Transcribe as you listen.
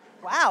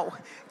Wow.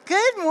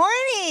 Good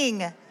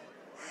morning.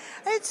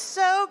 It's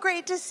so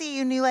great to see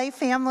you, New Life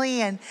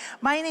family. And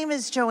my name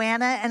is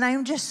Joanna, and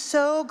I'm just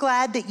so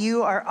glad that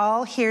you are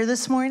all here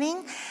this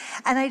morning.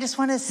 And I just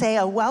want to say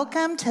a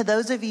welcome to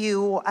those of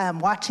you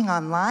watching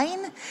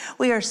online.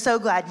 We are so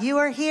glad you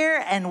are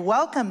here, and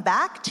welcome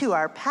back to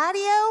our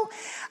patio.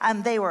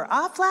 They were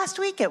off last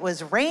week. It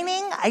was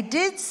raining. I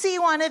did see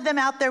one of them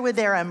out there with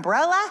their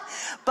umbrella,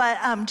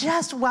 but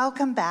just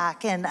welcome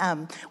back.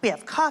 And we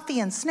have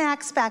coffee and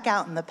snacks back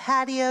out in the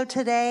patio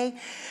today.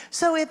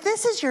 So if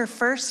this is your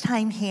first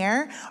time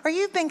here, or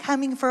you've been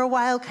coming for a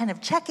while, kind of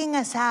checking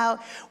us out,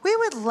 we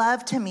would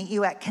love to meet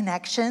you at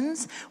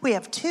Connections. We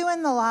have 2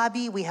 in the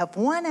lobby. We have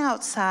 1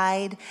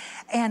 outside,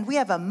 and we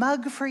have a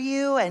mug for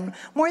you. And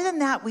more than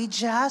that, we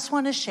just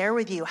want to share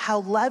with you how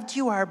loved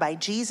you are by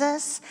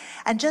Jesus,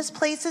 and just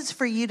places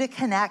for you to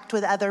connect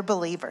with other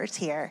believers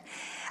here.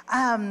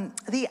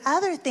 The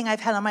other thing I've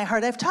had on my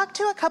heart, I've talked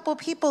to a couple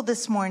people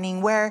this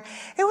morning where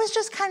it was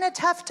just kind of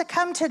tough to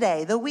come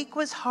today. The week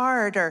was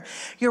hard, or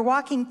you're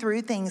walking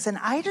through things. And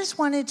I just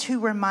wanted to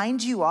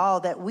remind you all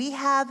that we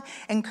have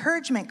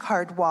encouragement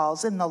card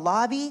walls in the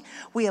lobby.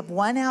 We have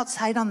 1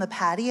 outside on the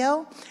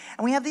patio,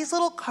 and we have these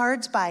little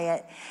cards by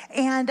it.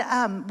 And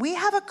we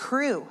have a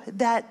crew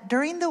that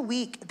during the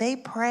week, they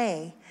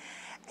pray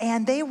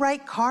and they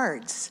write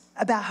cards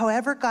about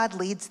however God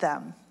leads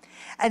them.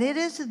 And it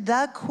is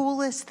the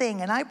coolest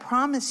thing. And I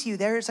promise you,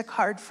 there is a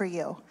card for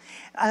you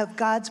of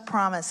God's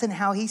promise and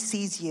how he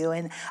sees you.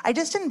 And I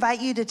just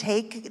invite you to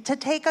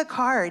take a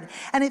card.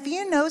 And if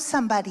you know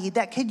somebody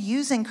that could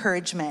use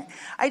encouragement,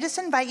 I just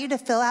invite you to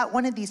fill out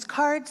one of these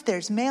cards.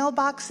 There's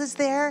mailboxes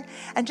there,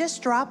 and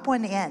just drop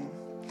one in.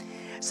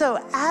 So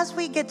as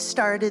we get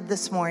started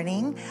this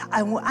morning,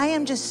 I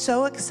am just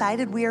so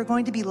excited. We are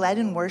going to be led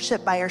in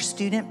worship by our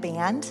student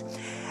band.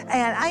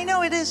 And I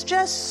know it is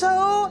just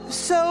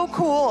so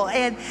cool.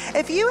 And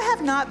if you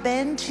have not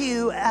been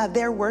to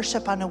their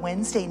worship on a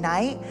Wednesday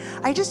night,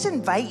 I just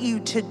invite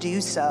you to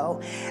do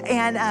so.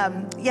 And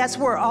yes,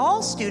 we're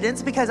all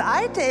students, because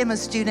I am a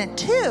student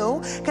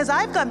too, because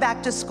I've gone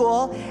back to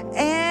school.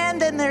 And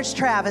then there's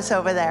Travis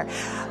over there.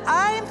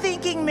 I'm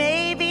thinking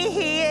maybe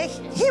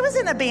he was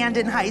in a band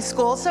in high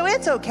school, so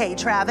it's okay,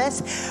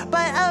 Travis.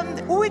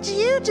 But would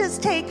you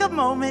just take a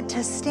moment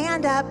to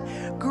stand up,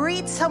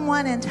 greet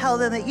someone, and tell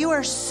them that you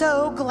are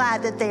so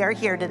glad that they are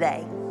here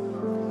today?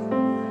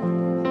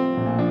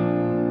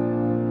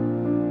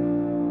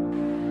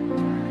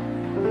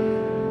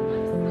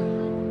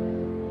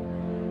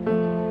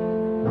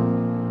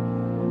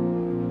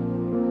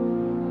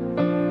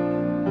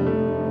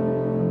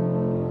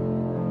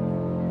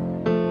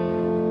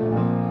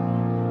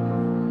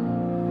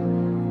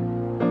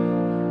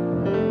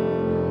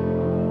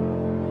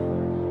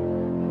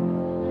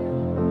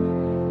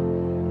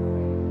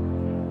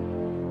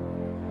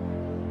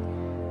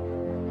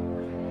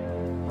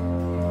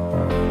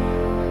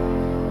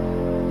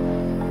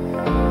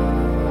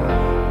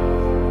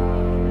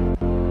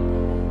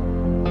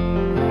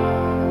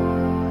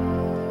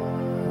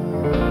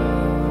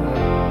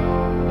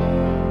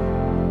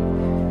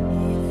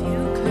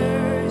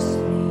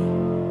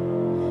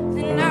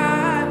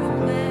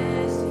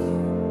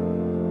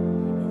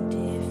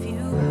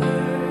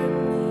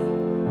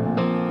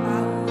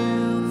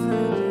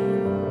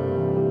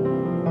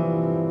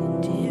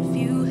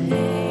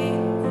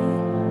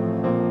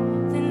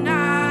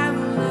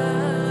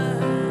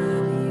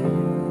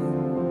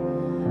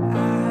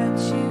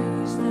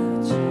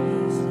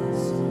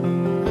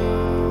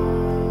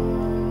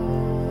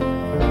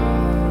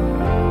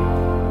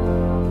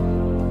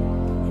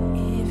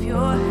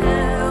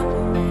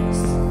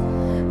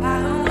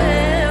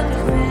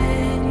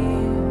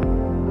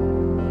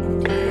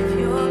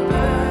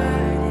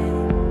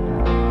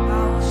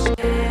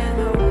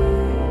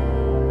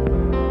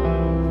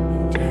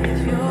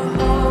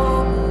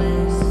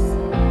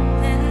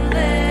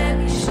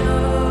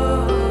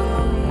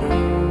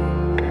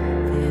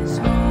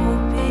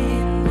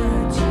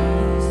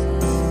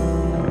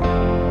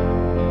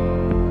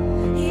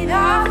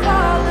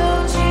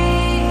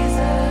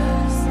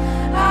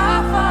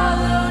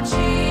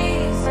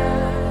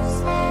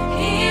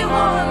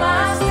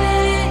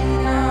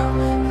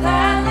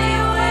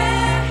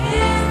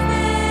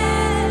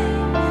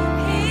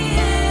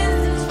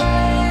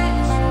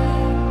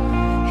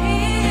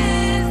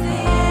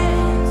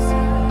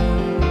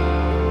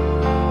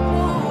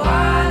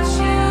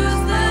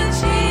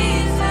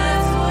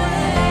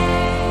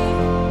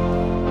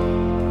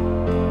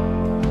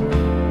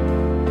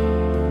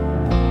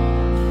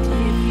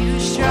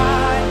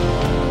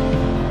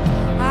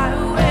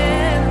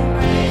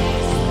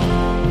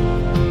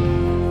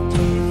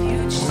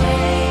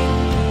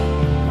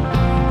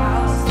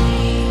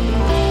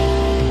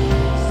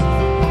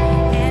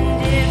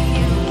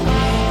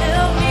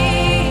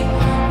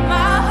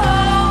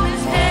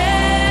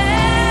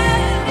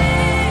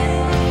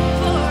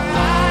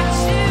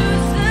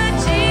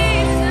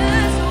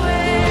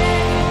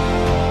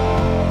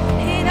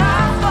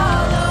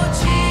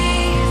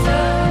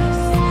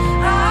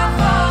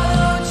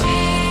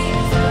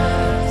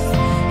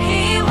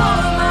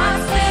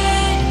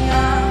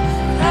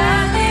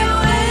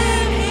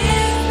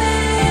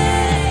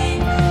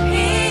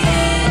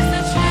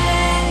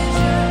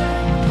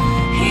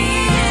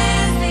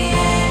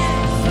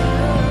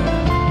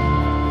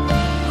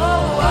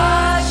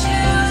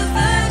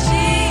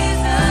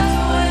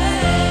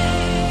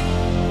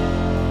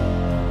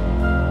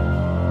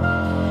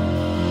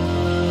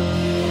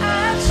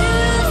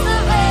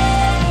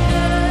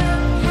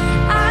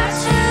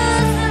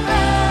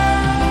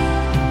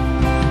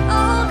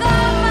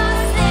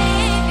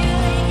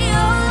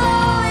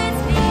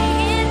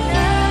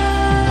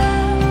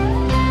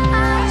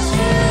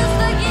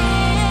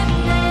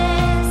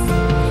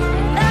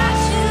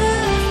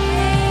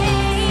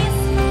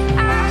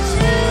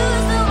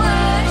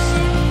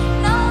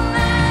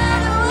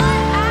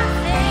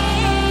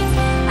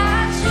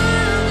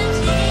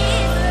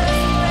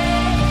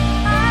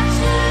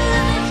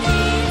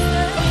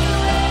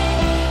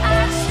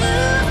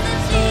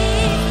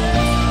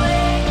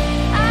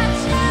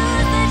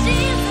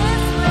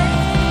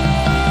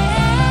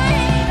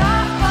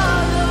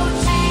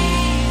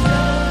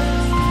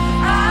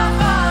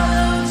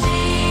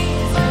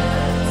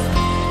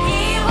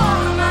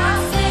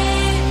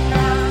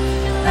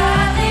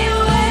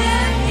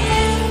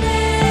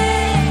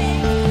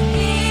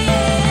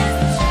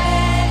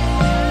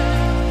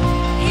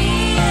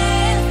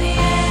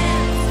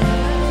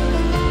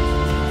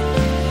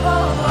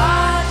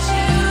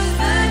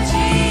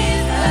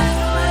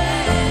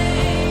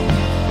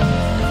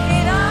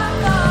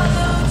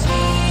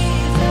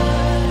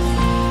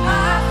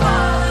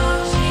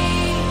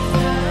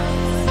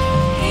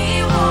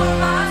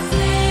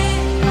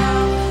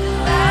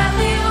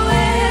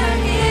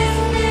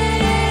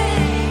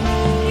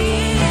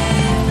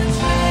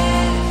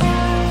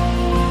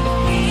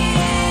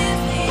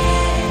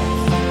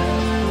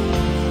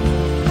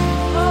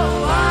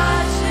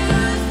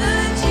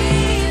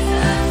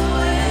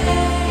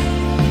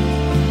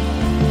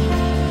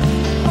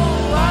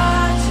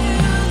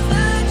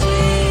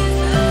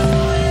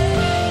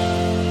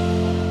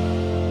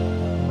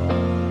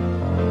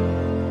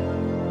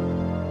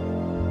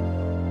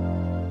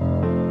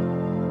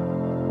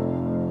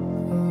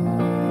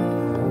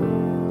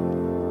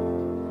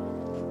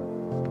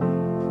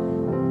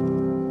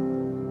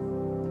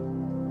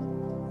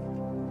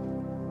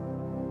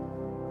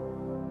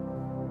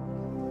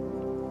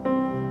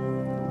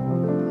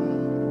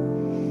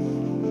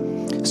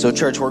 So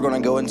church, we're going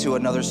to go into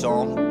another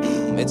song.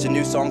 It's a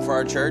new song for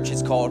our church.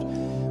 It's called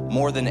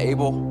More Than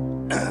Able.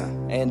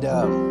 And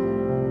I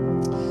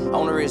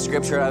want to read a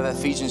scripture out of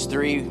Ephesians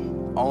 3,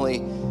 only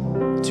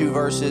 2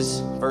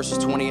 verses. Verses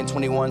 20 and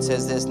 21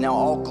 says this: "Now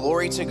all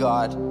glory to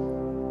God,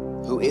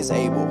 who is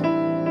able,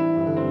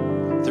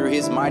 through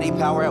his mighty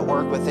power at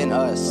work within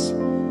us,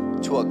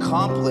 to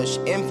accomplish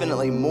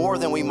infinitely more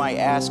than we might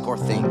ask or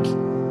think.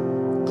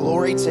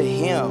 Glory to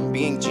him,"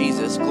 being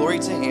Jesus, glory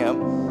to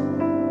him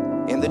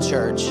in the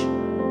church,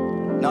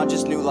 not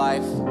just New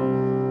Life,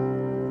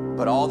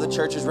 but all the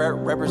churches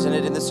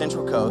represented in the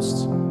Central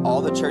Coast,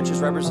 all the churches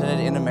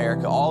represented in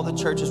America, all the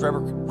churches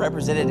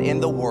represented in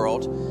the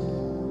world,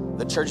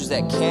 the churches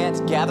that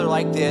can't gather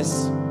like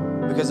this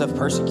because of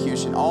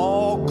persecution.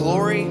 All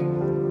glory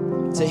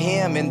to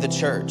him in the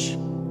church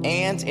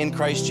and in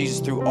Christ Jesus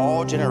through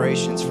all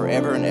generations,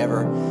 forever and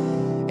ever.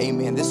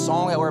 Amen. This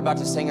song that we're about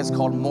to sing is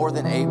called More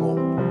Than Able.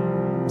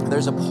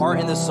 There's a part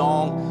in the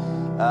song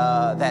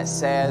that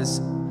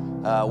says,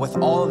 with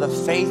all of the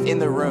faith in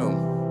the room.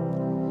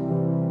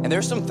 And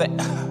there's some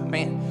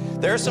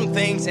there are some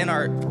things in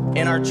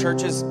our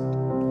church's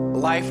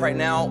life right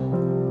now,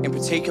 in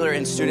particular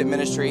in student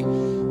ministry,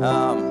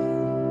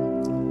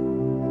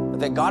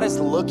 that God is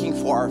looking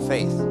for our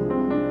faith.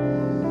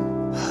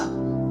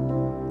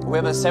 We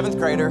have a 7th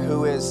grader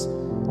who is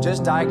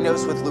just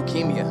diagnosed with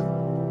leukemia.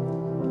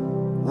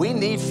 We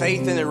need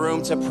faith in the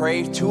room to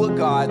pray to a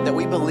God that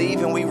we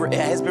believe and it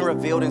has been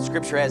revealed in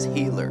Scripture as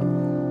healer.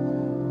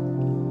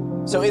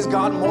 So is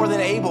God more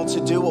than able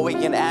to do what we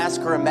can ask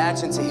or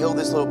imagine to heal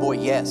this little boy?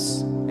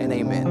 Yes and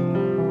amen.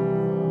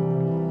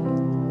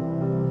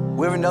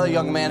 We have another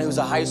young man who's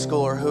a high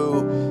schooler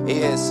who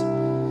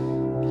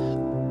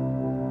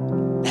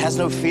has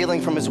no feeling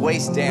from his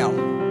waist down.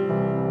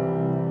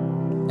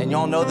 And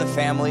y'all know the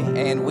family,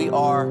 and we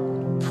are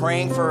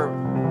praying for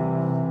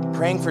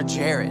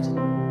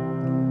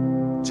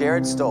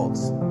Jared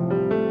Stoltz.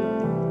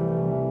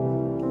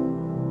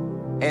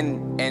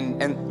 And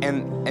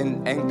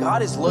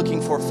God is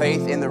looking for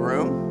faith in the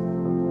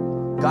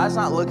room. God's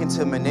not looking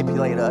to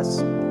manipulate us.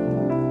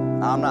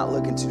 I'm not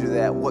looking to do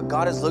that. What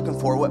God is looking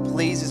for, what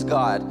pleases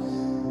God,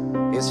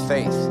 is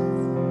faith.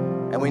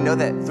 And we know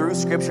that through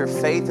Scripture,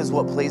 faith is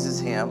what pleases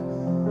him.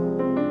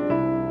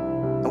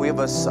 And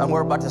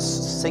we're about to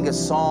sing a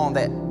song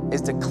that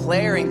is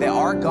declaring that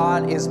our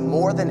God is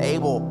more than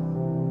able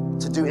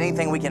to do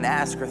anything we can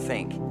ask or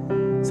think.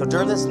 So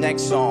during this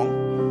next song,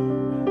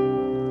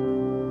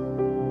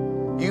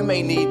 you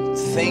may need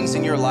things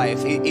in your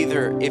life,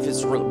 either if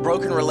it's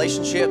broken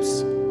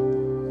relationships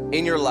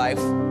in your life,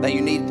 that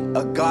you need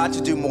a God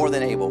to do more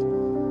than able.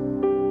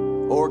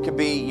 Or it could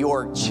be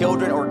your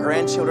children or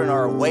grandchildren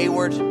are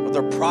wayward, or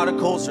they're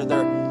prodigals, or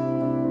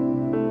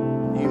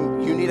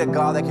you need a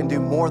God that can do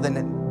more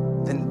than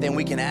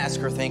we can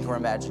ask or think or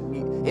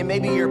imagine. It may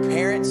be your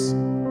parents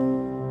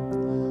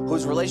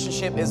whose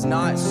relationship is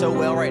not so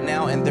well right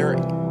now, and they're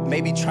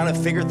maybe trying to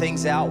figure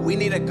things out. We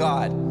need a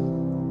God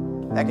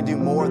that can do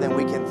more than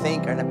we can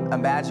think or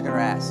imagine or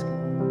ask.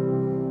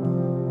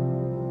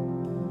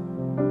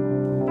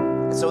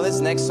 And so this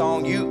next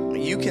song,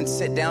 you can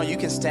sit down, you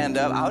can stand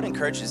up. I would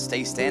encourage you to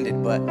stay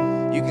standing, but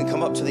you can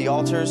come up to the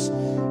altars.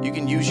 You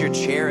can use your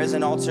chair as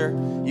an altar.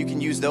 You can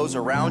use those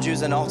around you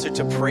as an altar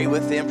to pray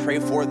with them, pray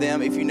for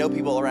them. If you know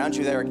people around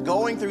you that are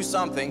going through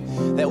something,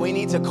 that we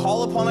need to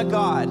call upon a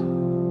God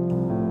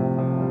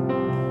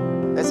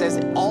that says,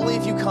 only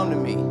if you come to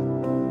me,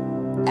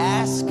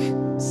 ask,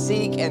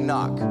 seek, and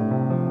knock.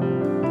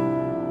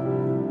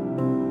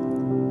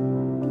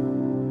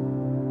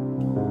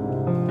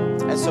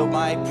 And so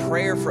my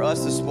prayer for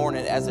us this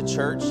morning as a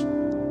church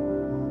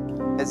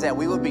is that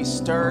we would be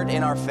stirred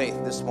in our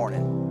faith this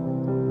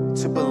morning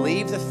to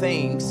believe the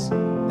things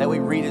that we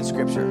read in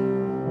Scripture.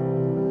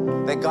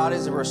 That God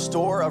is a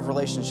restorer of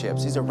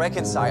relationships. He's a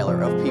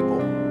reconciler of people.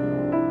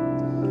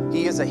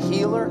 He is a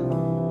healer.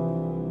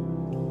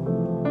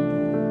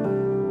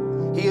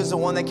 He is the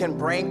one that can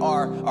bring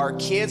our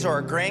kids or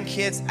our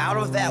grandkids out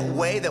of that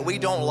way that we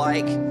don't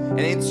like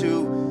and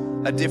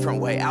into a different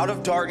way, out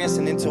of darkness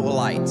and into a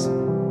light.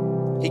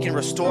 He can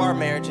restore our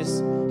marriages.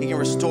 He can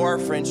restore our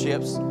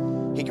friendships.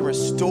 He can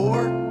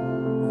restore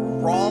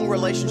wrong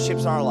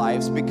relationships in our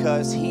lives,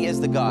 because He is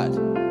the God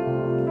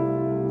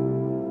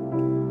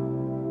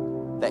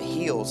that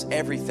heals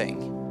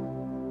everything.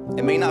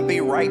 It may not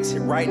be right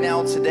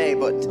now today,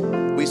 but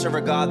we serve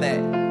a God that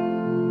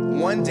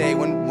one day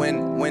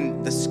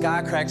when the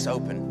sky cracks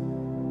open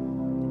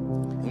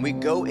and we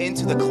go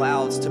into the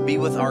clouds to be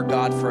with our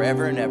God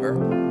forever and ever,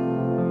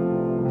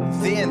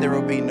 then there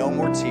will be no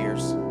more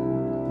tears,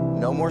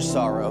 no more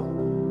sorrow,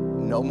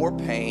 no more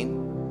pain,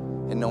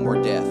 and no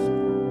more death.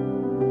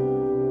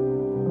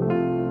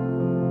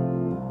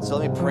 So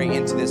let me pray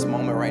into this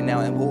moment right now,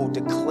 and we'll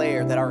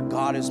declare that our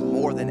God is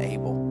more than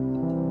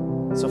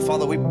able. So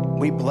Father,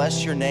 we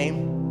bless your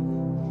name.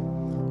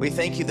 We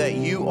thank you that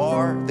you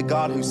are the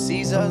God who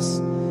sees us.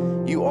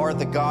 You are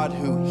the God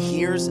who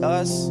hears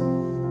us.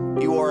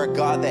 You are a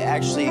God that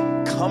actually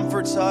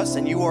comforts us,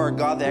 and you are a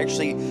God that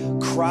actually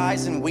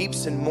cries and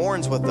weeps and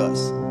mourns with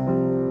us.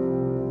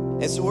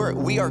 And so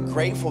we are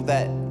grateful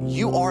that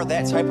you are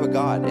that type of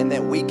God and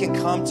that we can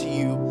come to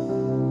you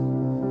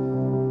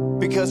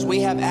because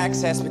we have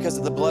access because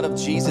of the blood of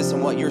Jesus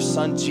and what your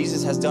son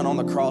Jesus has done on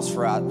the cross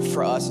for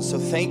us. And so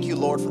thank you,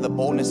 Lord, for the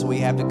boldness that we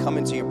have to come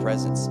into your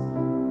presence.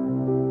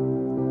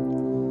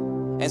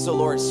 And so,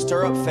 Lord,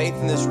 stir up faith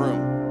in this room.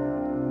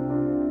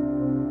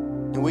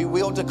 And we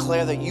will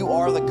declare that you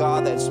are the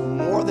God that's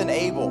more than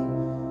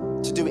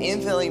able to do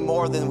infinitely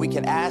more than we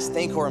can ask,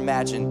 think, or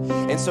imagine.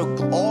 And so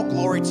all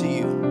glory to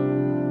you.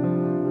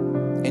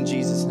 In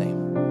Jesus'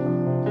 name,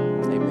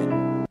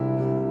 amen.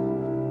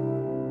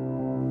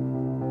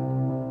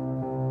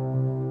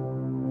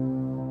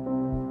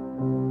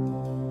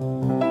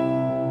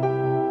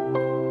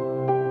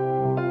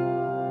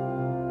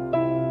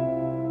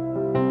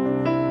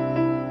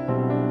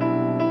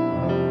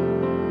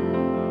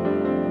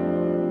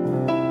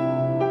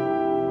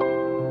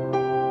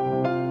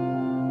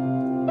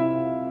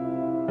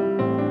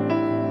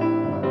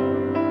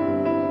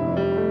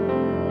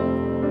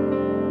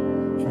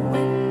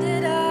 When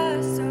did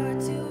I start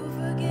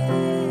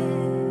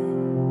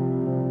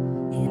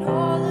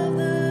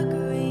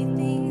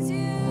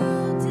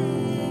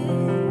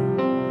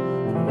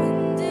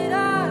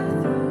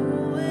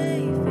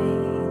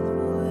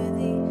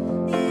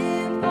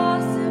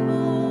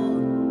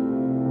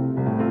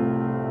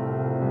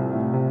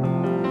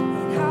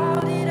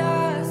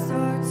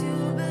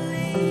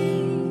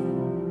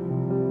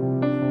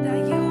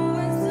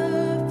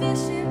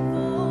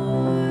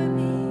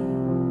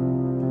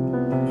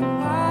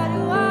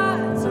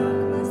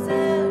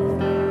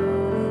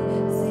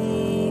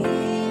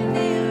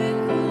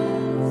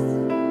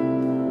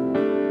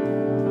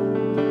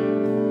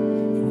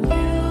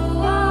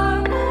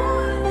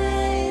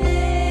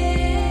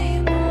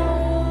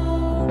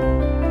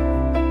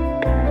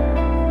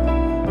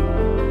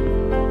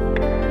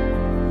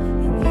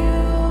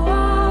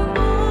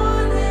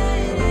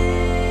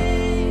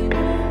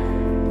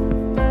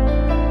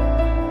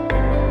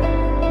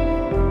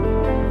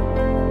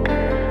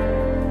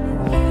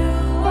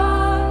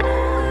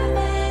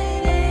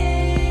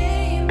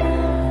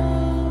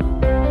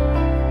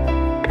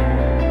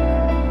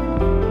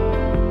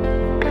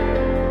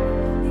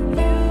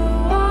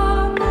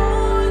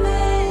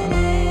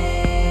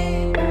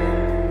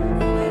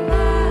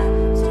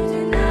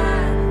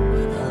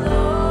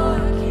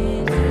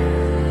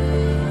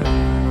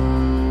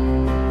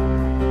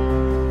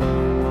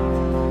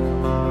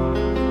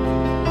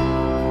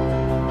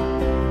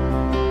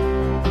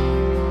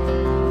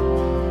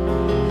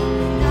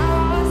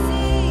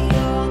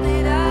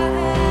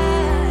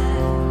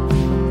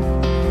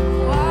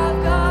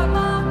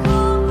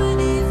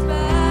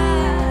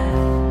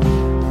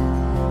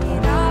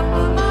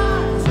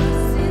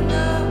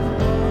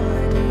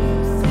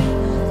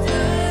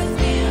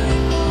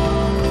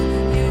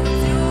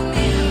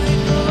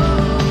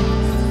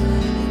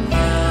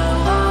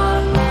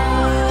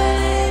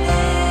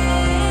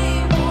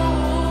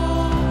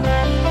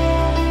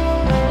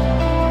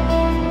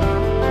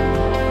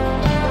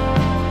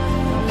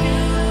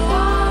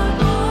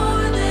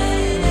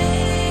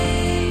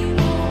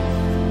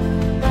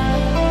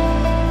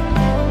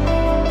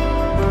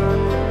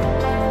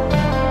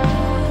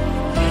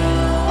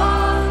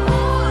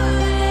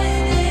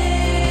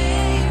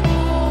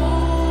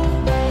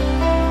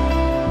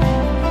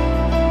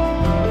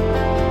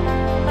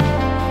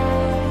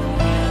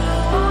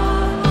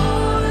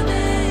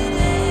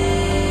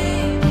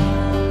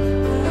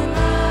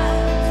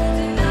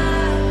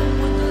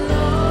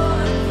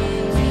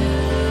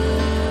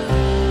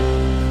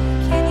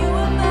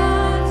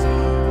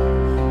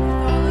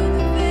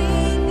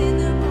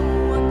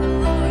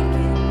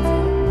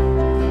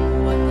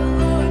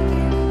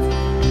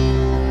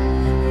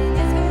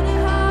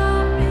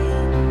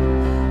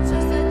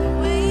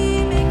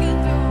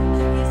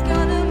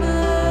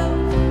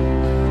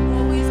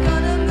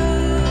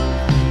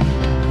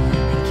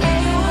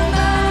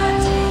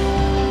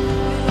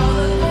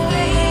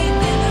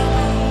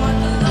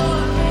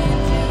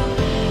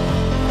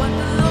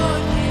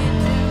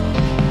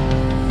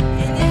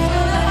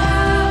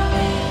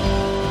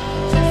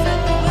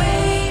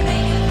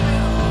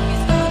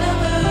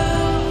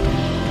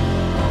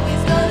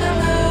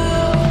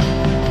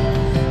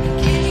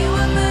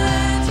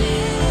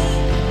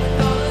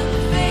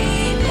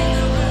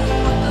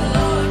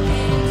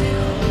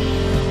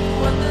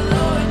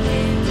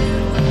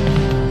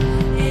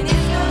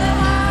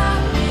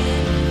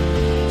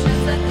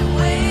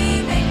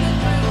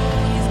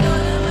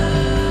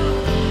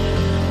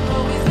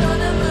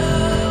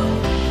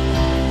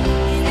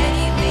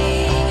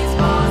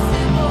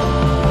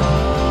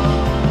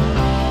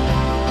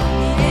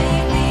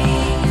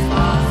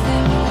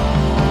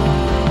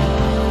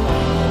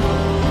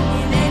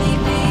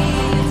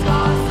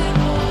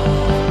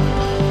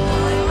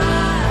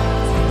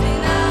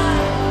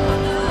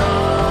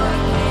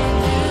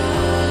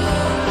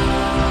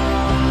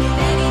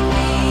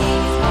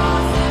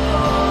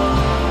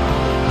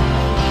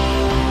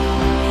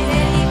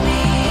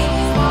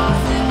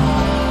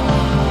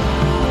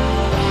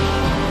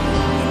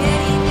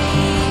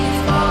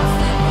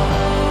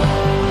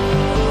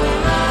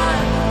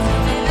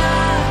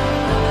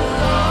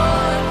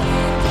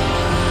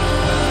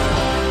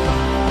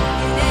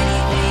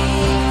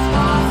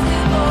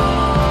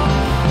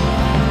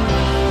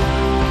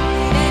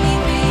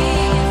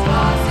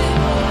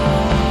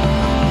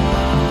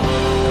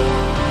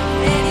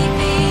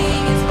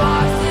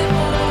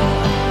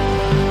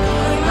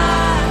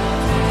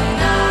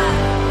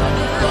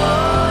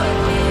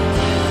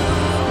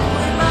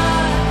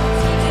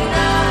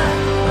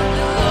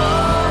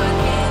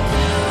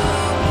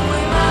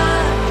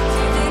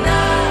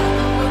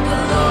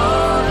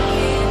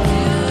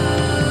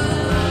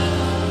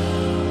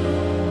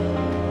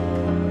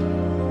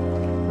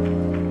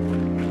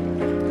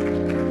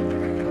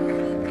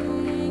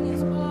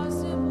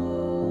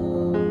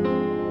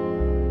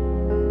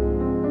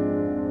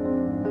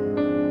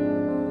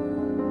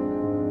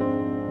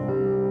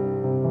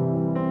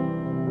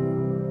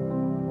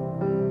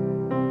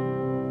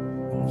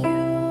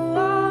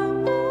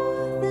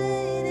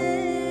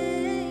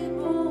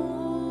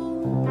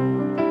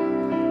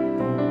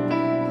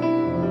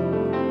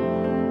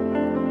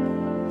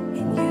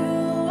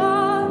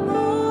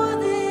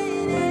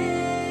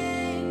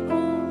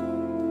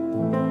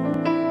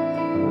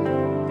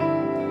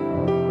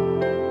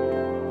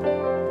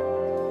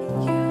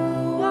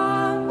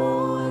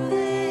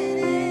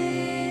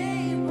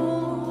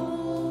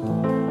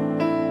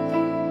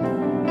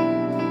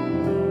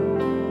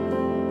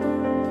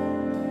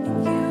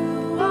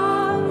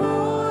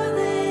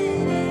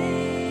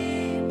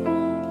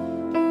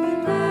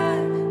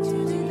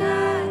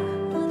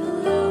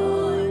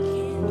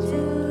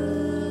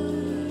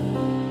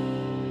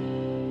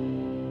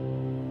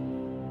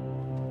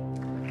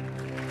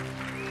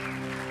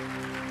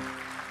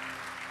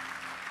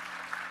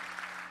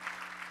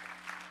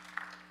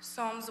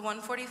Psalms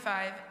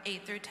 145,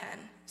 8 through 10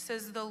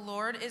 says, "The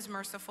Lord is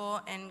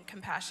merciful and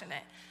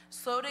compassionate,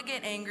 slow to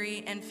get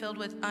angry and filled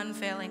with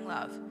unfailing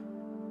love.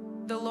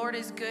 The Lord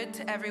is good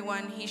to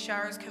everyone. He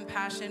showers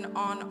compassion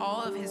on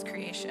all of his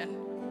creation.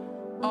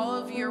 All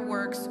of your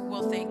works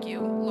will thank you,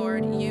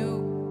 Lord.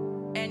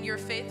 You and your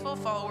faithful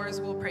followers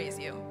will praise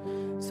you."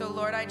 So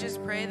Lord, I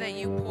just pray that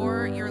you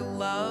pour your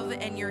love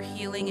and your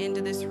healing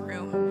into this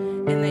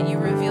room, and that you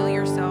reveal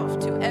yourself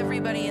to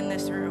everybody in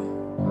this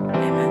room.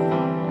 Amen.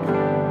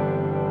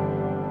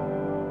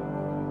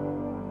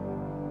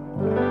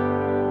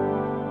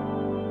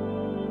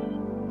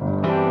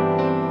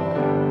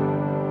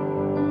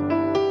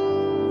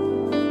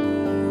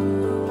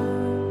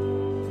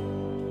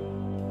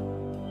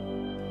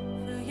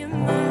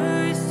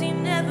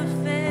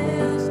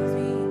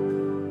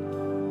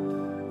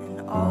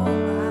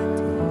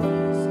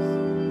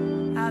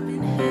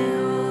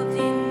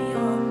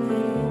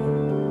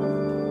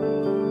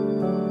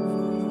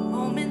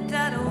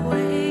 That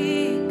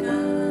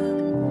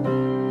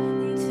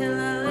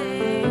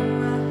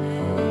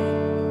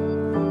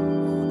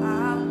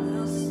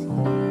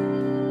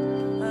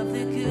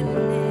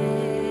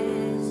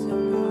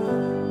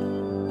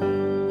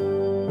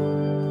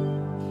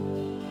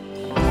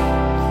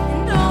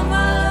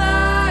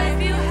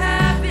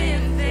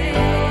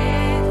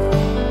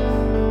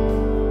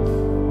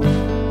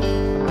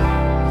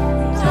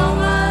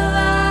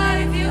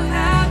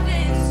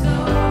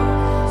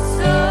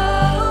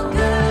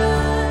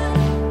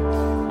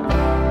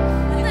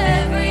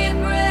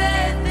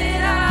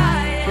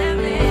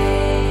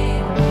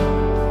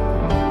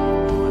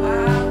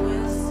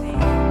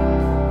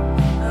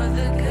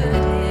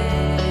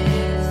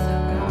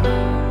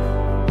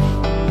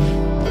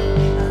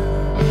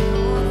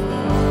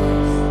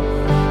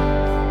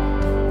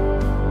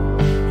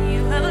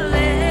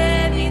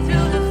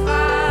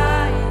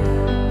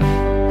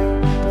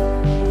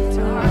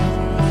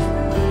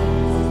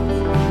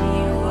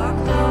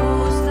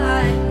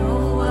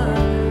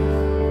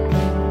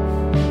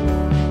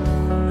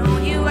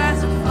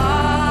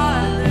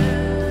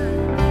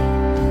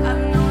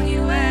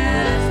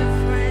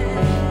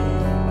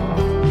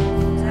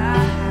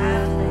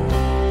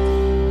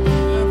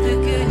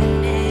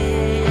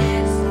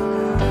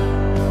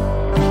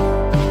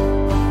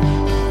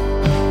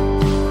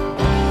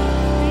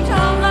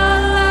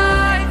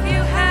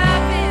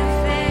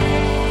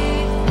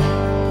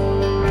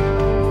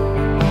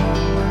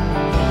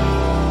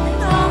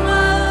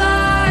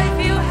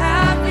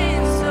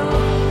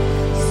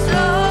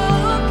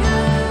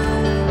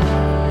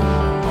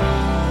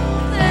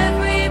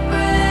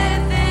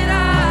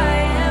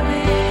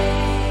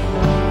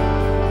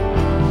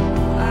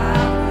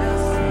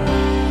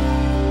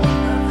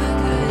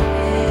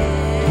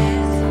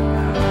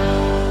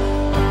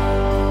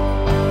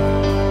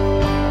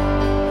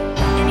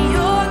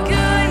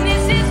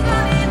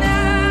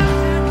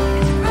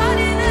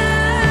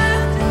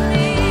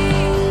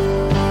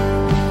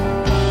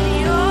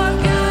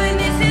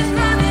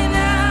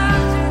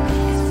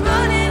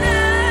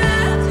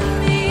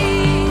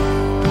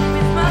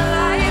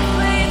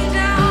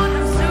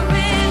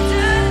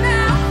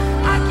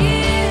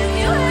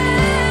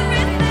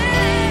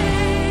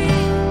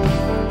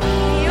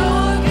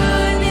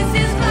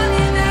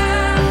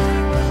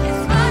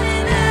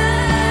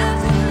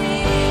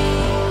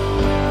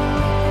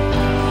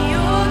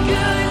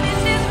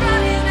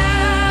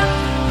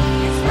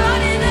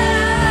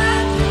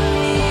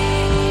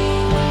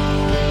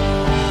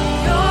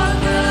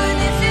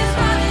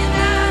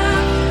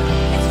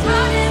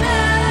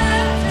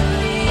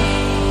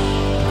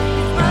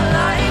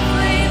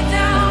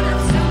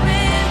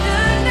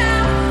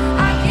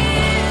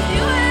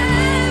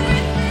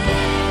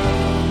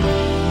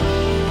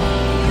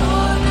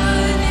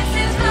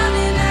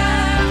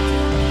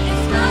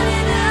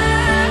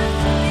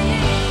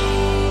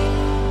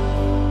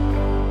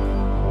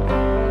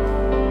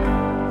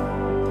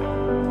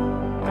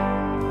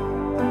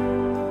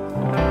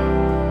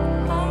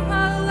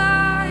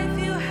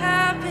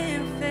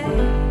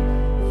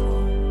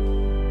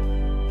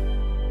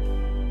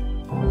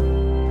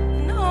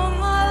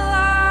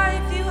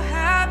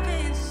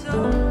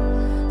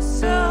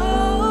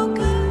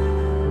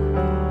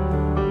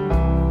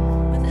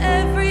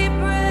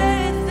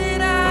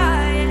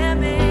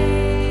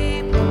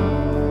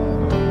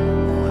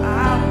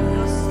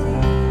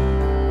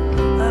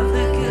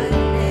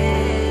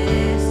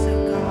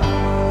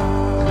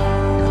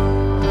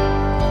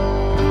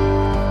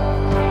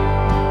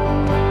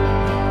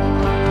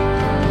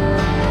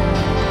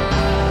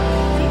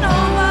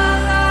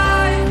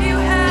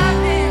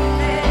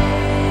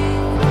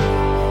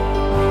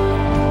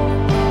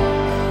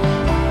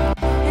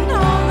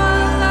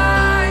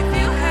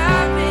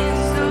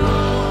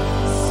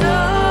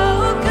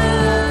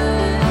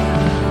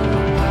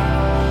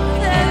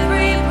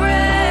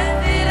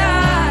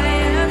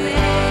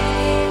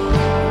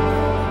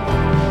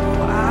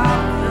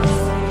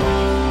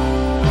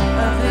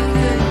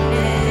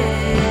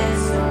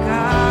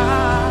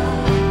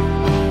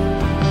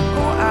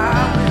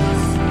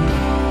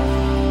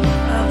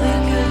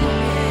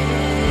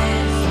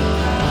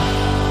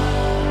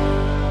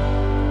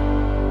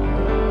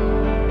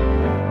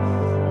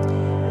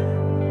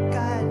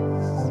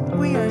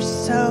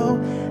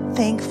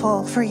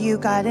for you,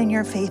 God, and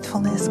your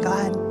faithfulness,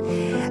 God,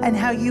 and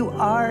how you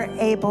are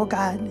able,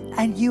 God,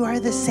 and you are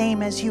the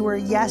same as you were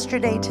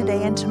yesterday,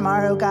 today, and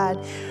tomorrow,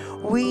 God.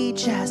 We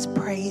just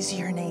praise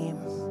your name.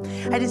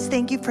 I just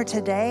thank you for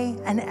today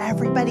and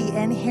everybody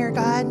in here,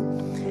 God.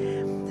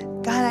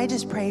 God, I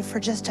just pray for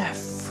just a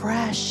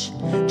fresh,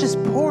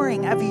 just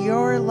pouring of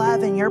your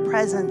love and your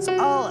presence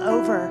all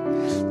over,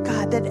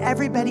 God, that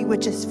everybody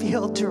would just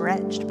feel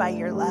drenched by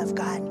your love,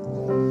 God.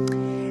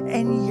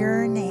 In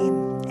your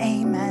name,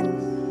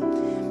 amen.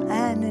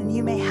 And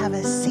you may have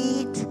a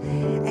seat,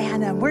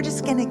 and we're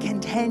just going to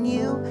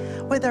continue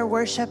with our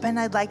worship, and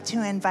I'd like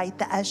to invite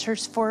the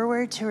ushers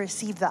forward to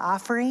receive the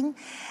offering.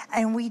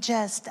 And we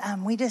just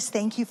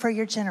thank you for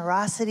your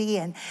generosity.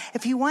 And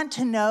if you want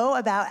to know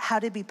about how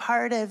to be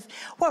part of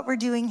what we're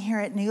doing here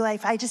at New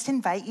Life, I just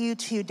invite you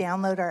to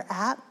download our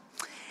app.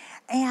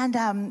 And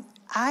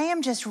I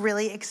am just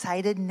really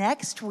excited.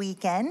 Next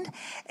weekend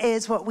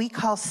is what we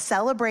call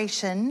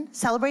Celebration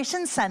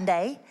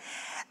Sunday.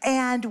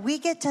 And we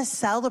get to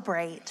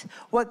celebrate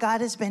what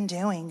God has been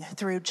doing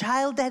through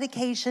child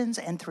dedications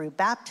and through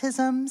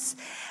baptisms.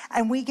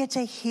 And we get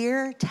to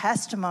hear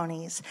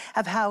testimonies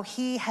of how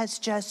he has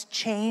just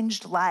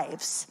changed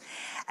lives.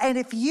 And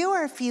if you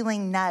are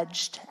feeling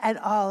nudged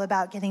at all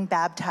about getting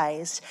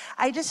baptized,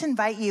 I just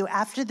invite you,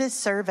 after this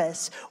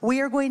service, we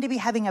are going to be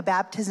having a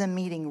baptism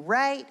meeting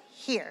right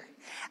here.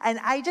 And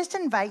I just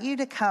invite you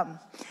to come,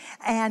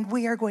 and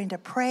we are going to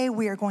pray.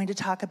 We are going to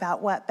talk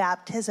about what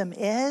baptism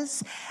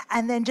is,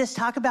 and then just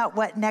talk about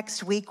what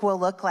next week will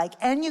look like.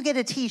 And you get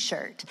a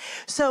t-shirt.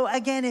 So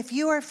again, if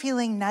you are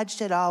feeling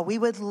nudged at all, we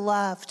would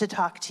love to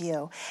talk to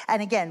you.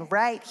 And again,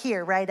 right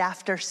here, right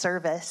after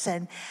service.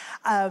 And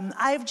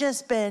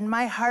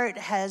my heart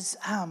has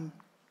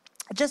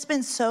just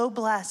been so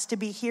blessed to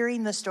be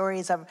hearing the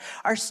stories of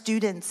our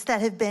students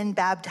that have been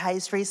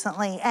baptized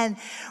recently.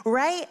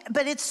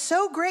 But it's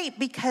so great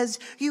because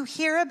you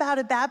hear about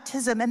a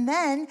baptism and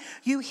then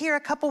you hear a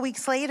couple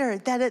weeks later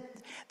that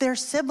their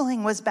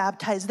sibling was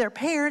baptized, their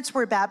parents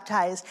were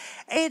baptized.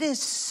 It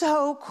is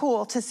so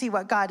cool to see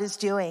what God is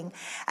doing.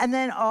 And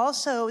then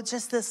also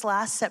just this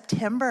last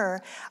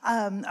September,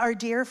 our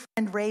dear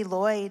friend Ray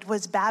Lloyd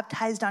was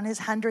baptized on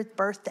his 100th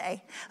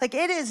birthday. Like,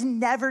 it is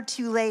never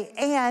too late.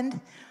 And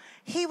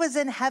he was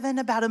in heaven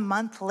about a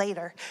month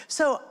later.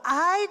 So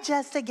I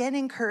just again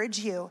encourage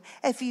you,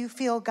 if you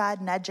feel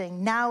God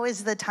nudging, now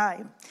is the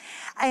time.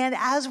 And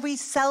as we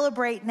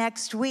celebrate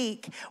next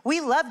week,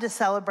 we love to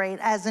celebrate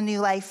as a New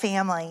Life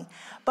family,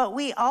 but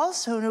we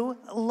also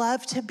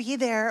love to be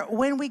there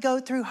when we go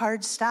through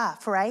hard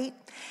stuff, right?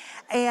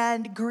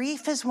 And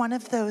grief is one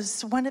of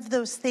those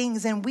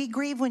things, and we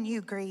grieve when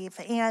you grieve.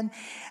 And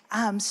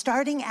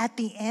starting at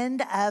the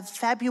end of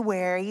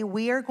February,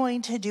 we are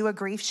going to do a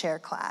grief share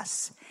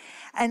class.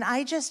 And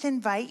I just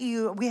invite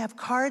you, we have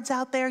cards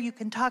out there, you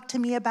can talk to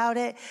me about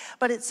it,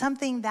 but it's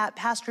something that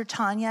Pastor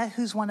Tanya,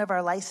 who's one of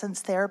our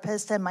licensed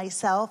therapists, and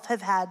myself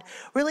have had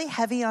really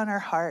heavy on our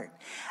heart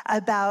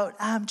about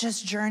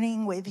just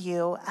journeying with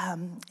you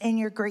in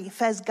your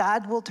grief, as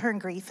God will turn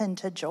grief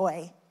into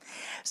joy.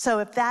 So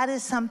if that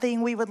is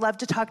something, we would love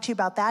to talk to you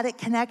about that at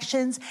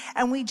Connections.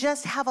 And we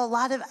just have a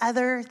lot of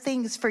other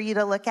things for you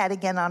to look at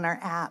again on our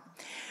app.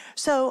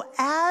 So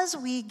as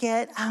we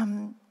get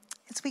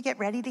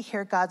ready to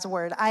hear God's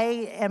word,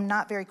 I am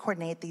not very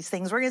coordinated at these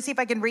things. We're going to see if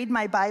I can read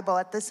my Bible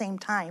at the same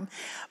time.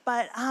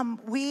 But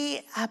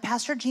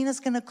Pastor Gina is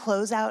going to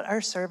close out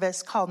our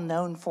service called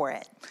Known for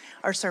It,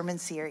 our sermon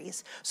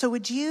series. So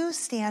would you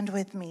stand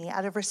with me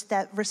out of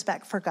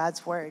respect for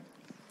God's word?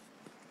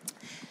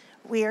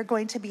 We are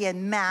going to be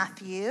in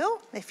Matthew,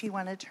 if you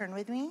want to turn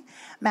with me.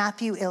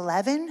 Matthew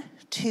 11,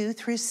 2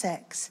 through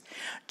 6.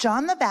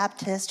 John the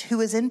Baptist, who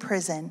was in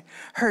prison,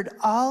 heard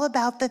all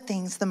about the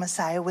things the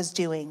Messiah was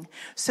doing.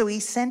 So he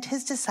sent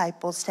his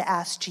disciples to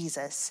ask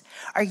Jesus,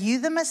 "Are you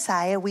the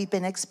Messiah we've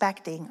been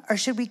expecting, or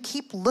should we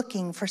keep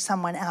looking for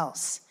someone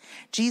else?"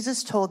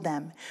 Jesus told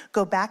them,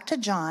 "Go back to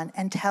John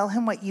and tell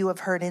him what you have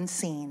heard and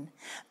seen.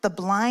 The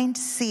blind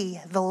see,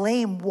 the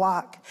lame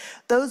walk,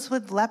 those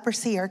with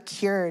leprosy are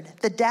cured,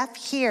 the deaf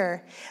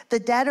hear, the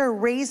dead are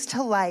raised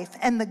to life,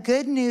 and the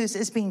good news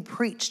is being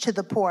preached to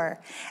the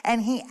poor."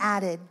 And he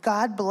added,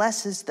 "God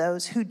blesses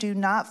those who do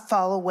not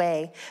fall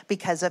away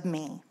because of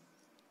me."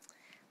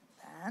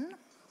 Then,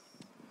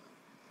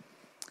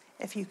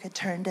 if you could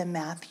turn to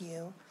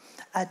Matthew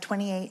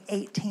 28,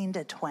 18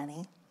 to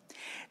 20.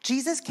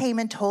 Jesus came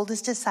and told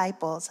his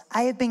disciples,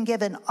 "I have been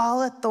given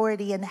all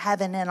authority in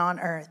heaven and on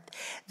earth.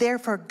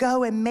 Therefore,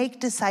 go and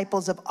make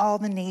disciples of all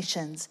the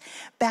nations,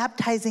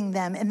 baptizing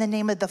them in the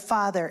name of the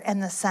Father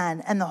and the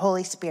Son and the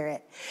Holy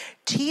Spirit.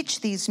 Teach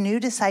these new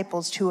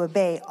disciples to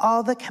obey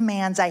all the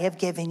commands I have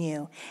given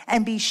you.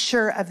 And be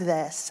sure of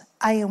this,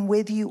 I am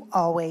with you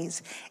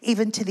always,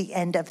 even to the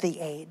end of the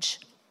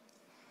age."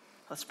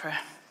 Let's pray.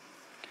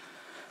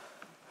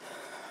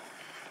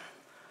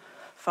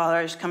 Father,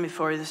 I just come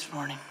before you this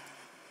morning.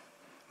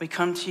 We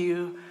come to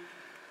you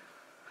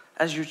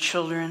as your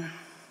children.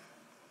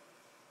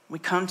 We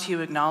come to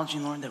you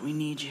acknowledging, Lord, that we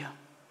need you.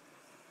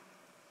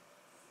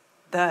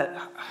 That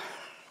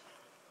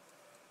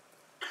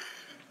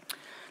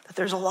that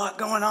there's a lot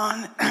going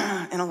on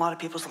in a lot of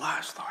people's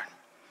lives, Lord.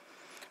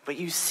 But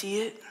you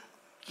see it,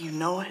 you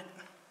know it,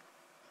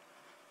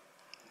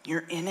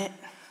 you're in it.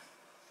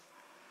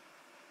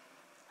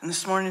 And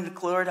this morning,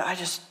 Lord,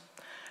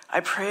 I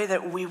pray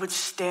that we would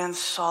stand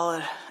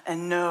solid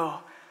and know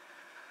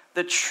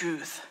the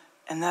truth,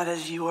 and that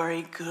is you are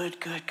a good,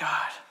 good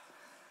God.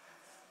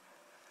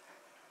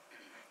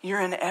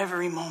 You're in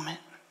every moment.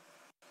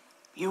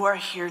 You are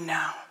here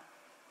now.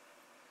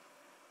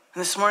 And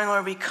this morning,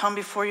 Lord, we come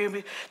before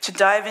you to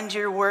dive into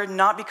your word,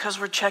 not because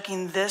we're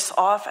checking this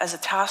off as a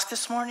task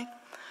this morning,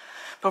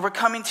 but we're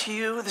coming to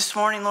you this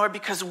morning, Lord,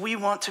 because we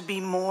want to be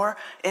more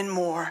and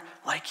more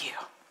like you.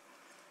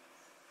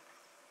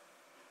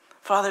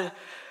 Father,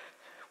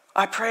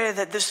 I pray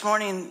that this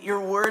morning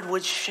your word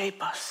would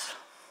shape us,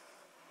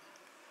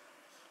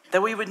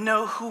 that we would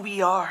know who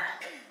we are,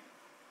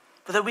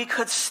 but that we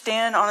could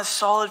stand on a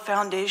solid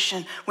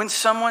foundation when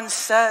someone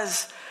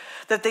says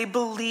that they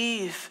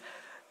believe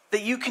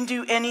that you can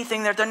do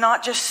anything, that they're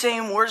not just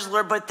saying words,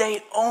 Lord, but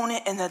they own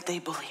it and that they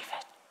believe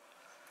it.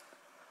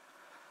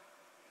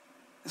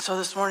 And so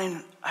this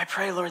morning, I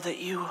pray, Lord, that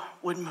you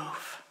would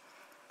move.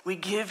 We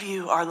give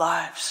you our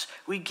lives.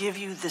 We give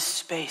you this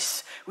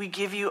space. We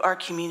give you our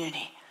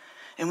community.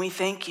 And we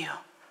thank you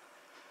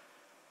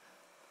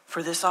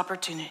for this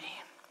opportunity.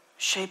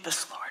 Shape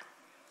us, Lord.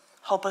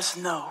 Help us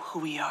know who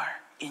we are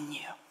in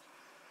you.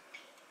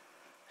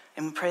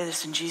 And we pray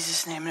this in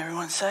Jesus' name. And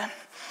everyone said,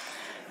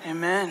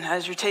 amen.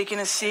 As you're taking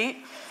a seat,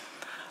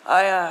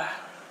 I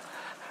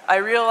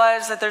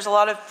realize that there's a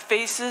lot of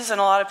faces and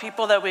a lot of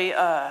people that we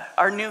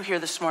are new here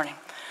this morning.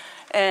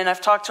 And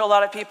I've talked to a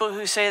lot of people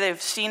who say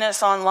they've seen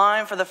us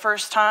online for the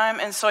first time.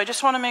 And so I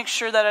just want to make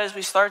sure that as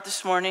we start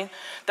this morning,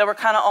 that we're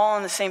kind of all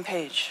on the same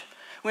page.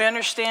 We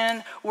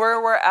understand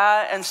where we're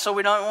at, and so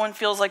no one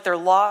feels like they're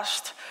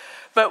lost.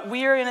 But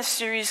we are in a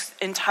series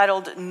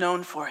entitled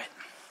Known for It.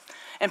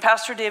 And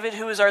Pastor David,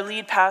 who is our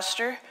lead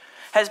pastor,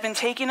 has been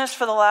taking us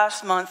for the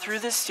last month through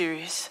this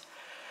series.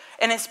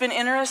 And it's been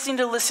interesting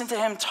to listen to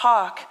him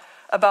talk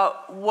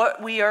about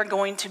what we are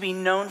going to be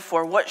known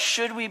for. What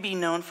should we be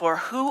known for?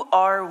 Who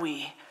are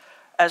we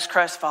as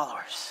Christ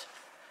followers?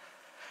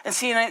 And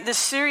see, this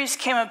series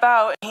came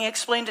about, and he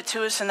explained it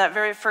to us in that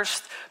very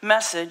first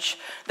message,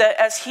 that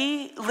as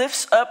he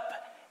lifts up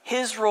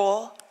his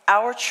role,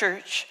 our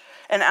church,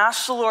 and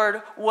asks the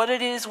Lord what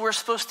it is we're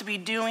supposed to be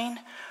doing,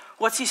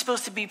 what's he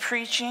supposed to be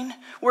preaching,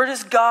 where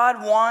does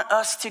God want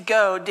us to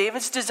go?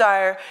 David's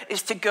desire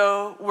is to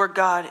go where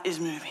God is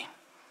moving.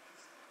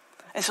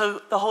 And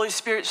so the Holy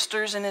Spirit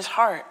stirs in his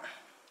heart.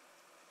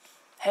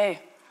 Hey,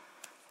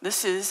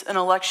 this is an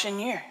election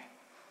year.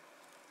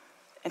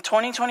 And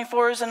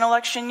 2024 is an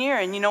election year.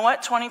 And you know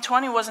what?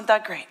 2020 wasn't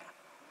that great.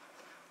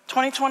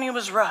 2020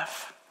 was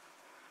rough.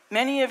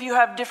 Many of you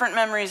have different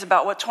memories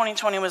about what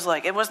 2020 was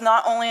like. It was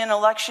not only an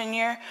election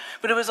year,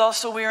 but it was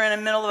also, we were in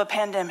the middle of a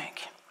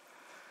pandemic.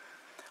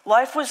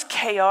 Life was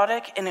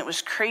chaotic and it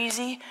was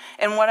crazy.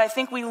 And what I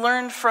think we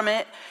learned from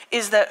it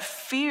is that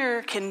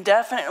fear can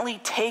definitely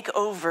take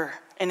over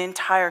an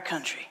entire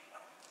country.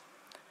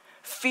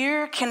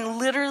 Fear can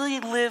literally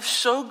live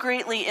so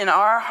greatly in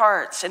our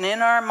hearts and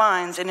in our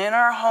minds and in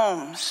our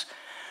homes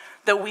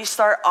that we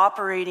start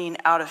operating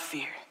out of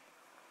fear.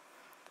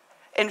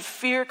 And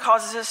fear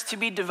causes us to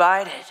be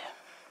divided.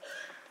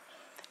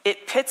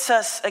 It pits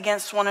us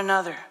against one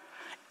another.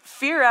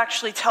 Fear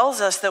actually tells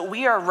us that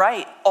we are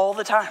right all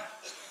the time,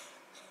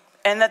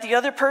 and that the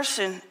other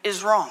person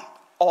is wrong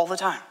all the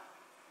time.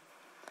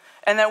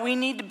 And that we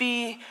need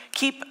to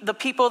keep the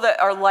people that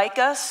are like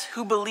us,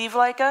 who believe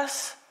like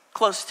us,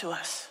 close to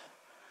us.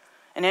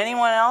 And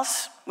anyone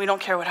else, we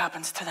don't care what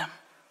happens to them.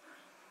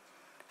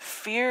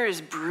 Fear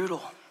is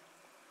brutal.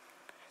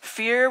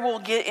 Fear will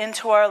get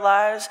into our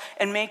lives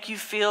and make you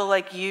feel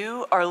like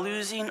you are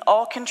losing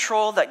all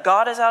control, that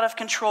God is out of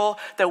control,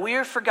 that we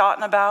are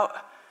forgotten about.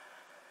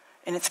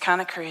 And it's kind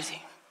of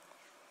crazy.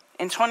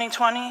 In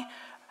 2020,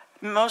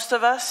 most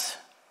of us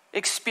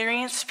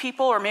experienced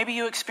people, or maybe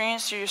you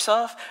experienced it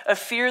yourself, a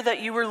fear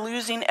that you were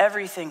losing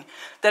everything.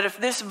 That if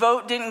this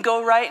vote didn't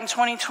go right in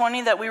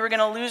 2020, that we were going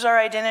to lose our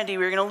identity,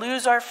 we were going to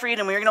lose our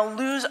freedom, we were going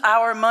to lose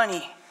our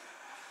money.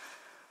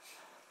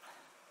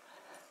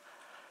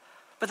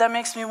 But that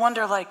makes me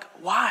wonder,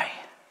 why?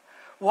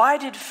 Why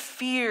did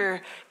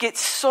fear get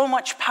so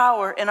much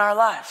power in our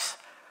lives?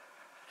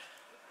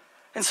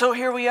 And so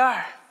here we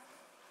are,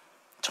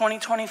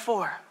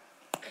 2024.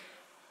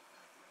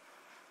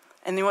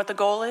 And you know what the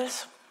goal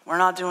is? We're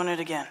not doing it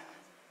again.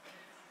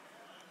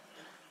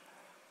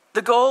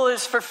 The goal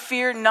is for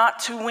fear not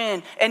to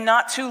win and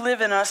not to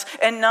live in us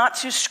and not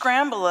to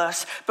scramble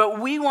us, but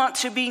we want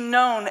to be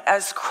known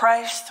as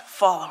Christ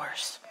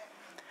followers,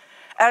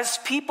 as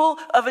people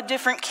of a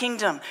different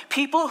kingdom,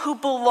 people who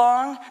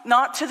belong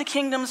not to the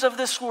kingdoms of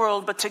this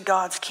world, but to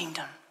God's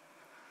kingdom.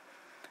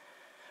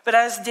 But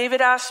as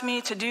David asked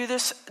me to do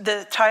this,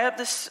 to tie up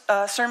this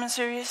sermon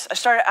series, I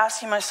started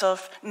asking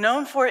myself,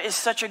 known for it is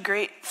such a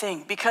great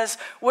thing, because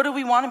what do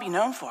we want to be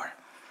known for?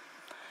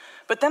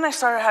 But then I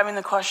started having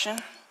the question,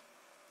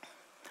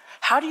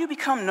 how do you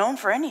become known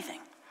for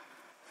anything?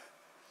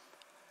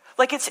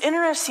 Like, it's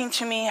interesting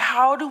to me,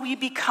 how do we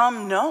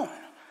become known?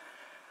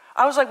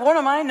 I was like, what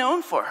am I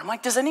known for? I'm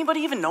like, does anybody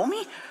even know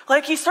me?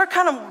 Like, you start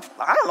kind of,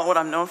 I don't know what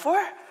I'm known for.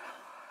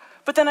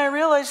 But then I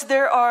realized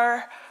there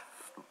are,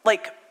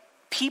 like,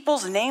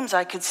 people's names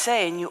I could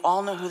say, and you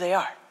all know who they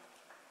are.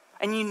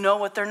 And you know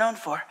what they're known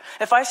for.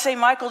 If I say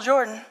Michael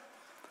Jordan,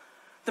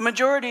 the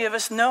majority of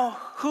us know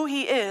who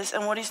he is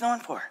and what he's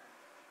known for.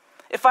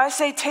 If I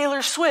say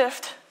Taylor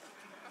Swift,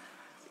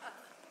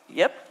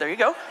 yep, there you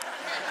go.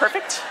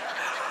 Perfect.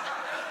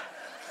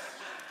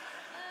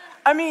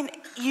 I mean,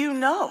 you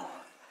know.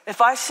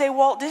 If I say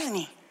Walt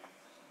Disney,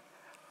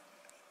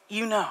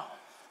 you know.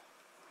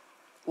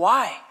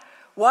 Why?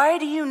 Why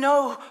do you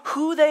know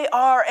who they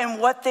are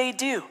and what they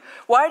do?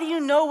 Why do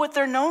you know what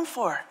they're known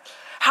for?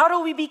 How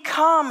do we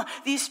become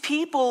these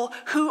people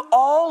who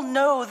all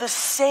know the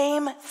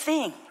same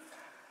thing?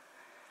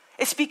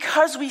 It's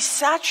because we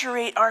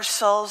saturate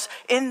ourselves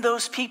in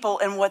those people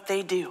and what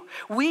they do.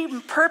 We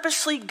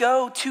purposely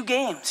go to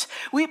games.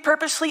 We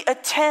purposely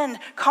attend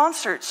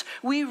concerts.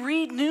 We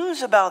read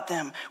news about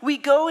them. We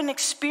go and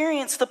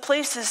experience the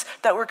places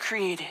that were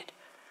created.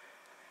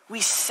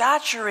 We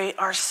saturate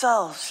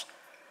ourselves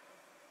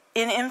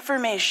in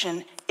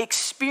information,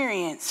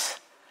 experience,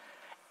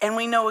 and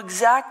we know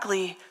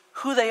exactly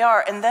who they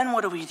are. And then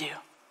what do?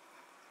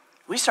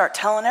 We start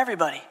telling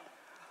everybody.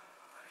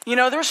 You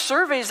know, there's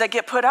surveys that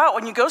get put out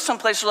when you go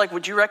someplace, they're like,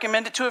 would you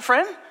recommend it to a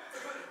friend?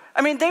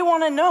 I mean, they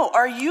want to know,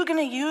 are you going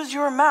to use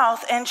your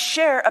mouth and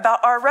share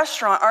about our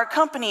restaurant, our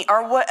company,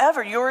 our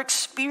whatever, your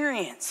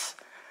experience?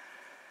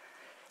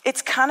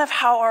 It's kind of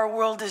how our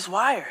world is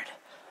wired.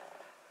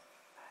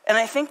 And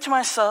I think to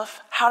myself,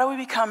 how do we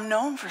become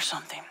known for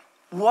something?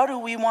 What do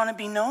we want to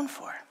be known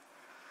for?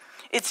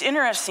 It's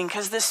interesting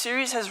because this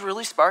series has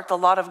really sparked a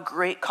lot of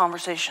great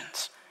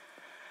conversations.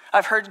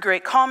 I've heard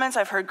great comments,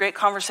 I've heard great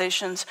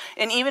conversations,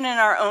 and even in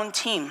our own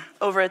team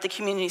over at the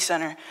community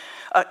center,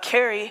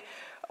 Carrie,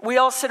 we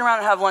all sit around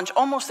and have lunch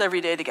almost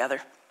every day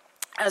together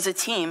as a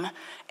team,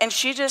 and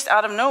she just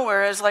out of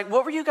nowhere is like,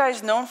 what were you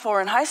guys known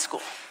for in high school?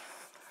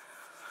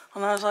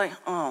 And I was like,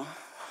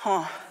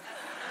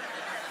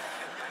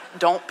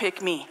 don't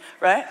pick me,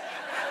 right?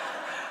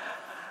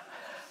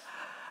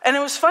 And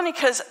it was funny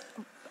because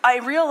I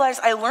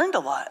realized I learned a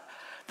lot.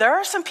 There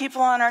are some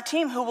people on our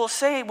team who will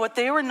say what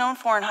they were known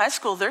for in high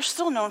school, they're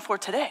still known for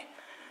today.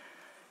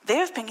 They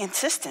have been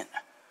consistent.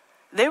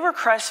 They were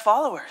Christ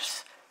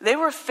followers. They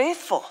were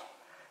faithful.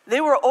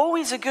 They were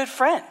always a good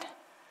friend.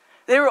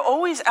 They were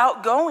always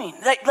outgoing.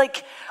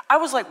 Like I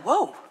was like,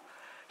 whoa,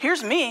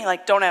 here's me.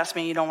 Like, don't ask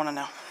me, you don't want to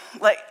know.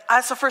 Like,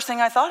 that's the first thing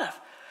I thought of.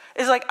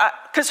 Is like,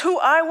 because who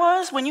I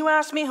was, when you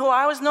asked me who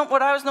I was known,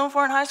 what I was known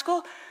for in high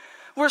school,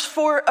 was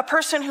for a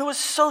person who was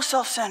so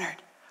self-centered.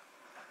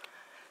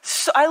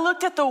 So I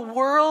looked at the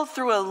world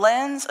through a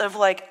lens of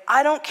like,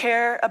 I don't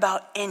care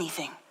about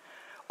anything,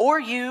 or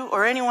you,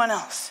 or anyone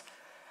else.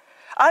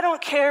 I don't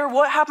care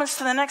what happens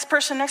to the next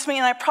person next to me,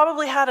 and I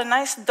probably had a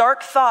nice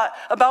dark thought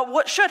about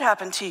what should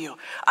happen to you.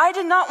 I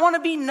did not want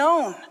to be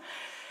known.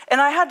 And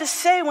I had to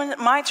say when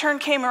my turn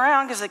came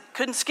around, because it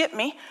couldn't skip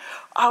me,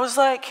 I was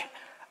like,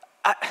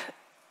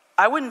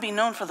 I wouldn't be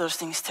known for those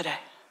things today.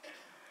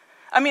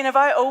 I mean, have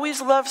I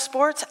always loved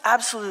sports?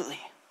 Absolutely.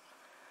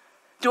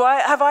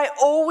 Have I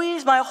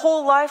always, my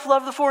whole life,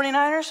 loved the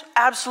 49ers?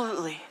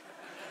 Absolutely.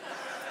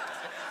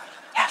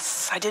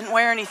 Yes, I didn't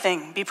wear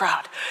anything. Be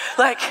proud.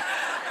 Like,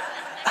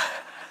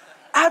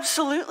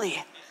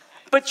 absolutely.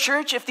 But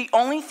church, if the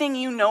only thing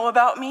you know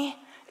about me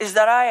is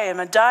that I am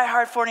a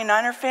diehard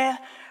 49er fan,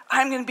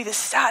 I'm going to be the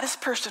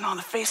saddest person on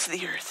the face of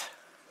the earth.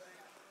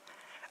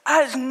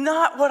 That is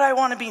not what I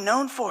want to be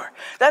known for.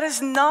 That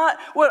is not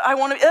what I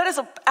want to be. That is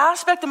an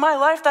aspect of my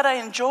life that I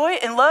enjoy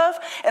and love,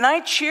 and I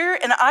cheer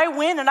and I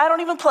win and I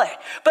don't even play.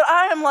 But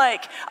I am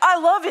like, I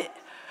love it.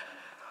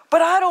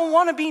 But I don't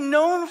want to be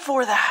known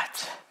for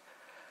that.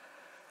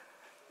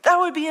 That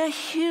would be a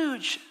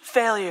huge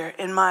failure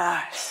in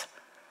my eyes.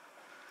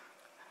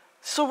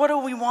 So what do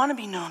we want to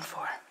be known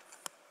for?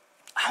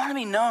 I want to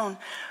be known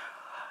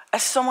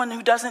as someone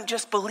who doesn't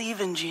just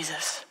believe in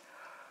Jesus,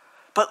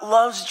 but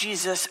loves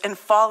Jesus and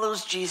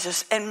follows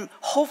Jesus and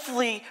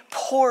hopefully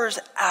pours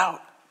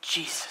out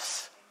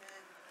Jesus.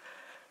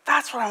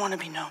 That's what I want to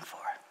be known for.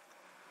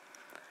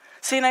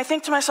 See, and I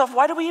think to myself,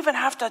 why do we even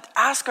have to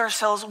ask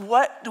ourselves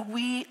what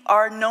we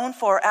are known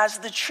for as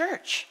the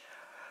church?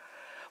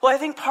 Well, I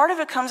think part of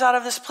it comes out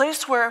of this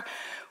place where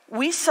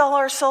we sell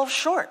ourselves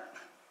short.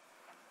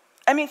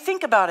 I mean,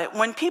 think about it.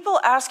 When people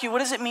ask you, what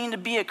does it mean to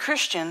be a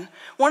Christian?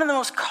 One of the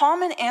most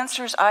common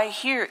answers I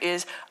hear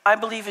is, I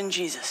believe in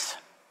Jesus.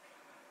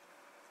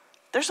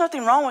 There's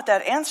nothing wrong with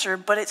that answer,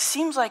 but it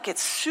seems like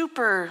it's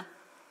that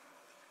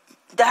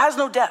has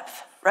no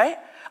depth, right?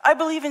 I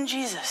believe in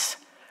Jesus.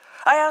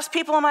 I ask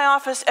people in my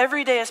office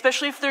every day,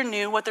 especially if they're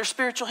new, what their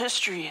spiritual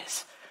history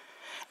is.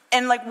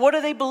 And like, what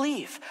do they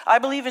believe? I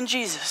believe in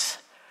Jesus.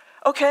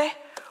 Okay,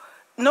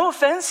 no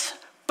offense,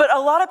 but a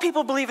lot of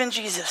people believe in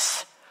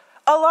Jesus.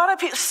 A lot of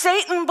people,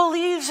 Satan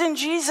believes in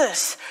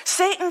Jesus.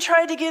 Satan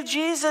tried to give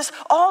Jesus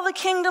all the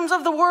kingdoms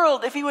of the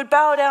world if he would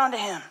bow down to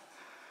him.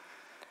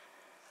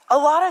 A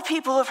lot of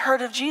people have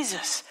heard of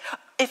Jesus.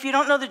 If you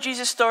don't know the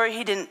Jesus story,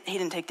 he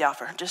didn't take the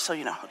offer, just so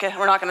you know, okay?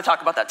 We're not going to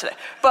talk about that today.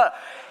 But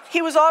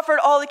he was offered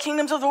all the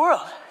kingdoms of the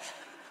world.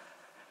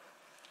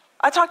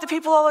 I talk to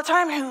people all the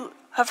time who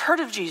have heard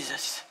of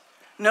Jesus,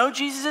 know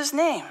Jesus'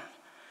 name,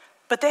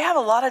 but they have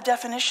a lot of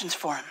definitions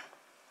for him,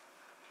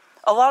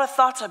 a lot of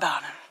thoughts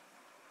about him.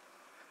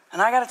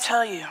 And I got to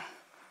tell you,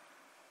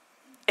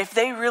 if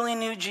they really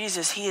knew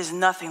Jesus, he is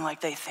nothing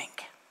like they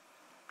think.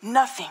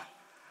 Nothing.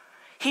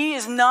 He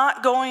is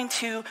not going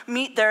to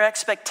meet their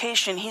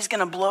expectation. He's going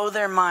to blow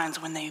their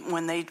minds when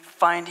they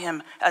find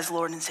him as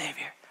Lord and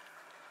Savior.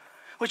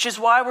 Which is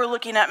why we're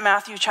looking at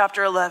Matthew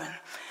chapter 11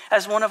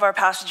 as one of our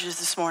passages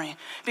this morning.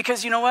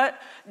 Because you know what?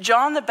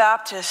 John the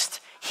Baptist,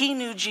 he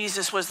knew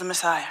Jesus was the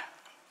Messiah.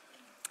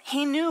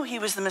 He knew he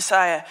was the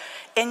Messiah.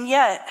 And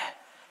yet,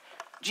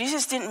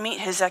 Jesus didn't meet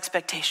his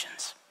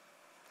expectations.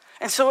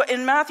 And so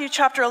in Matthew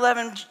chapter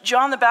 11,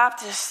 John the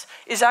Baptist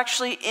is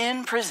actually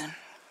in prison.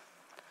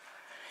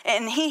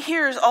 And he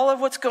hears all of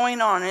what's going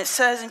on. And it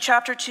says in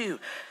chapter 2,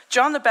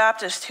 John the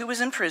Baptist, who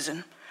was in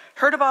prison,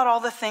 heard about all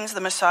the things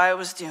the Messiah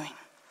was doing.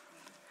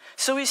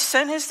 So he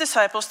sent his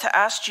disciples to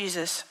ask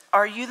Jesus,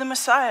 "Are you the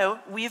Messiah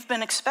we've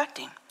been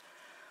expecting?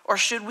 Or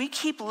should we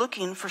keep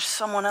looking for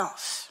someone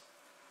else?"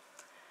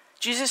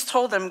 Jesus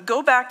told them,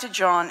 "Go back to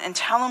John and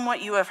tell him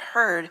what you have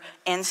heard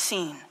and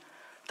seen.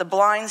 The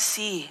blind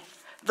see,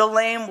 the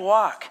lame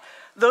walk,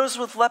 those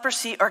with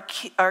leprosy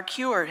are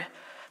cured,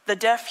 the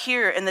deaf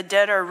hear, and the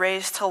dead are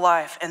raised to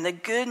life, and the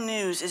good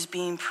news is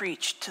being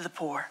preached to the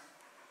poor."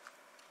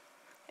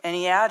 And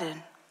he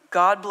added,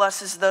 "God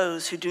blesses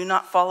those who do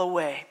not fall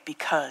away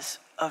because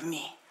of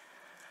me."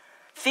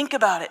 Think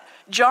about it.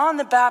 John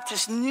the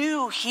Baptist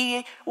knew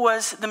he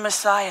was the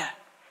Messiah.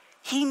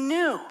 He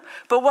knew.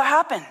 But what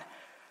happened?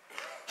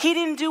 He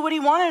didn't do what he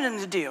wanted him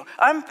to do.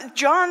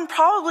 John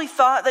probably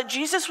thought that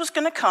Jesus was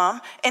going to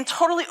come and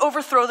totally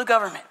overthrow the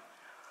government.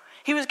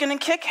 He was going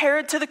to kick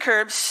Herod to the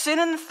curb, sit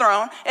in the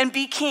throne, and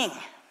be king.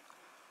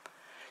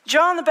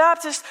 John the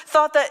Baptist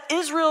thought that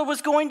Israel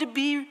was going to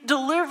be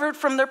delivered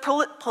from their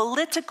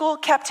political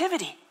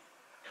captivity.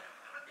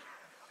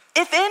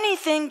 If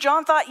anything,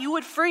 John thought, "You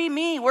would free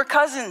me, we're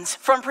cousins,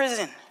 from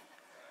prison."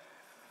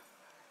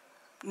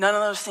 None of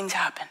those things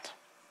happened.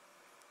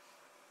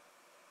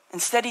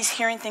 Instead, he's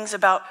hearing things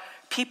about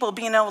people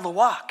being able to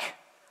walk,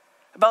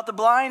 about the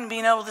blind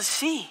being able to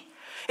see.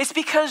 It's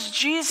because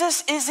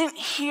Jesus isn't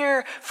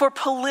here for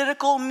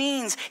political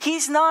means.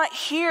 He's not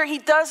here. He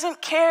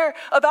doesn't care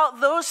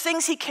about those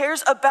things. He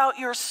cares about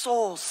your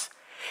souls.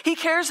 He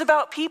cares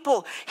about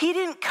people. He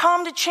didn't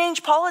come to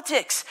change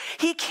politics.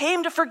 He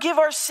came to forgive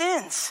our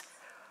sins.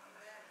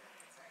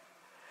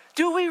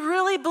 Do we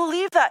really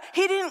believe that?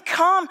 He didn't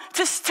come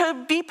to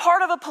be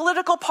part of a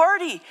political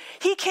party.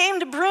 He came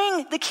to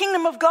bring the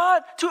kingdom of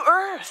God to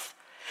earth.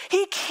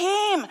 He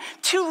came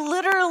to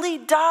literally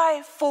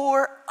die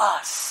for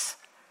us.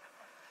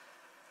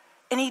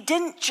 And he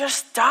didn't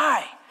just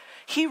die.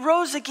 He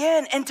rose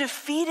again and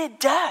defeated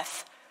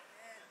death.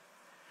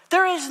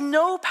 There is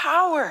no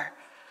power,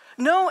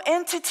 no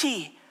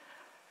entity,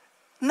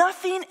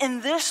 nothing in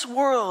this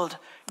world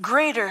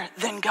greater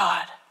than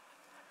God,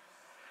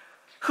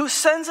 who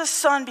sends a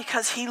son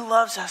because he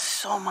loves us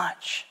so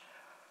much.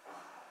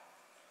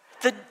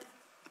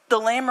 The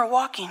lame are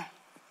walking.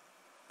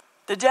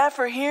 The deaf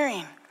are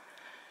hearing.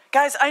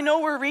 Guys, I know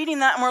we're reading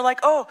that and we're like,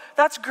 "Oh,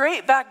 that's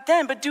great back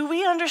then." But do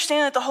we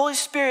understand that the Holy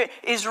Spirit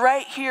is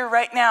right here,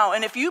 right now?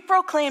 And if you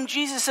proclaim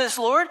Jesus as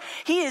Lord,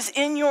 he is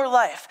in your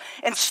life.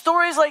 And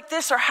stories like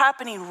this are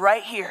happening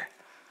right here.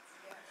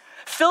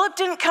 Philip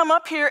didn't come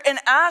up here and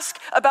ask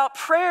about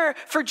prayer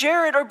for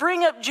Jared or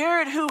bring up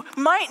Jared, who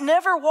might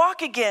never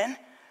walk again,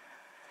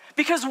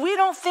 because we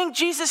don't think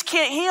Jesus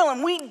can't heal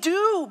him. We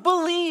do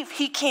believe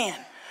he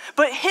can.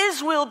 But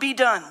his will be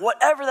done,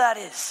 whatever that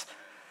is.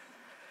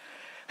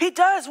 He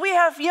does. We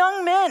have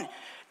young men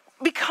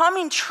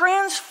becoming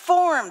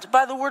transformed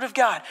by the word of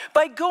God,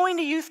 by going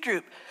to youth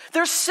group.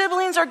 Their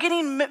siblings are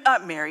getting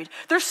married.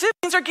 Their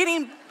siblings are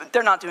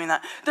they're not doing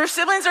that. Their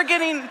siblings are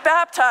getting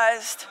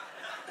baptized.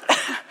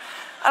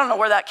 I don't know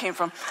where that came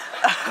from.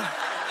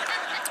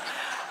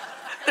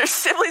 Their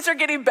siblings are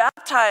getting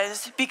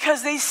baptized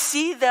because they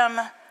see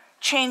them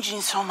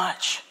changing so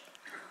much.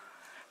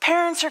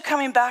 Parents are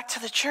coming back to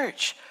the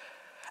church.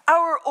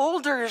 Our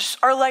elders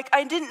are like,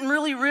 "I didn't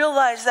really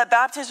realize that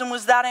baptism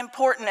was that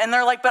important." And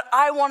they're like, "But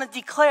I want to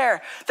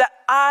declare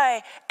that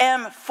I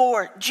am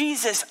for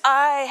Jesus.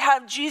 I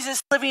have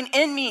Jesus living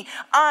in me.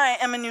 I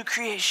am a new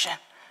creation."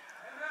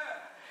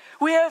 Amen.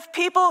 We have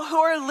people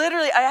who are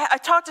literally, I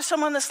talked to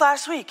someone this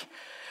last week.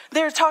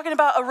 They were talking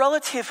about a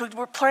relative who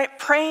were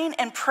praying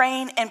and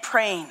praying and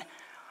praying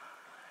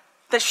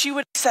that she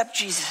would accept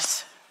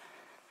Jesus.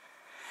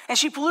 And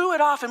she blew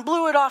it off and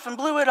blew it off and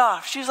blew it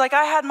off. She was like,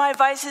 "I had my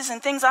vices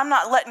and things I'm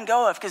not letting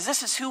go of because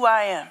this is who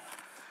I am."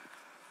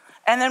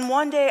 And then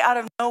one day out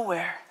of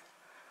nowhere,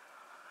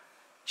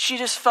 she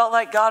just felt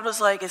like God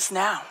was like, "It's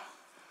now."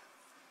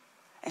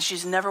 And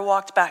she's never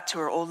walked back to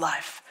her old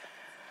life.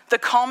 The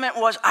comment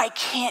was, "I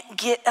can't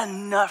get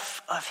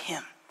enough of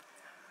him."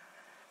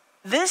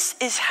 This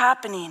is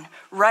happening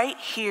right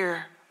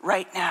here,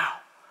 right now.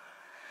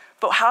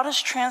 But how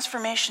does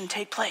transformation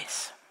take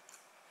place?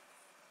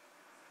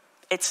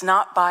 It's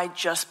not by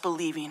just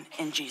believing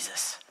in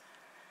Jesus.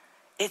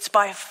 It's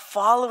by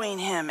following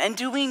him. And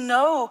do we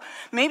know,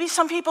 maybe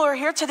some people are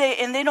here today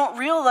and they don't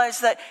realize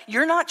that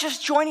you're not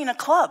just joining a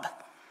club.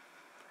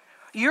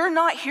 You're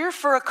not here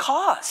for a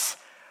cause.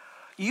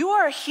 You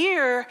are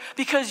here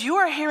because you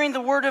are hearing the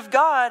word of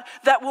God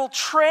that will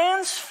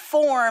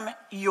transform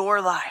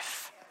your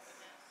life.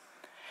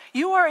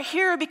 You are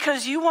here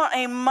because you want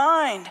a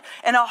mind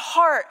and a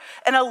heart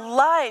and a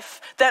life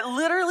that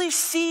literally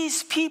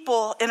sees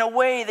people in a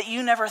way that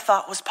you never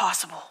thought was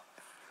possible.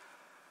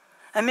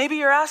 And maybe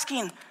you're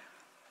asking,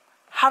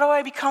 how do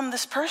I become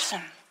this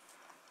person?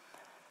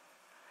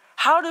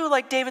 How do,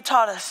 like David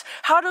taught us,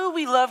 how do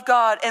we love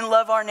God and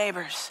love our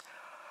neighbors?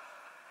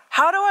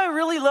 How do I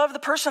really love the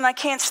person I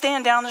can't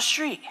stand down the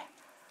street?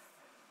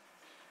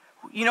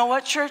 You know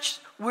what, church?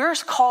 We're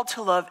called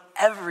to love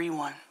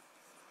everyone.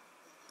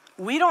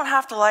 We don't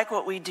have to like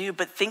what we do,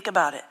 but think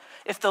about it.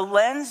 If the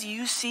lens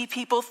you see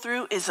people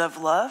through is of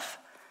love,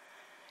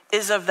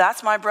 is of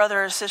that's my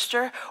brother or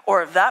sister,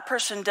 or if that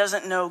person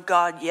doesn't know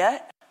God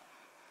yet,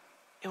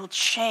 it will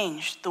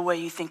change the way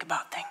you think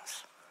about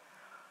things.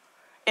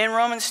 In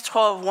Romans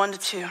 12,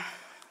 1-2,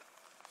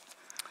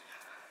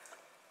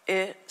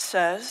 it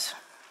says,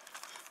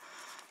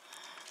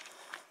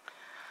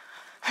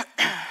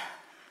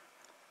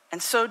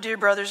 and so, dear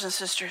brothers and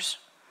sisters,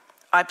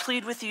 I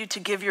plead with you to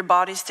give your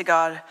bodies to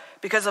God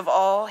because of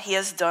all he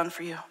has done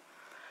for you.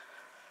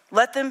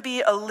 Let them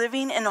be a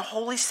living and a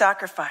holy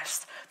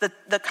sacrifice,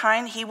 the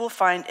kind he will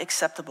find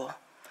acceptable.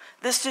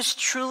 This is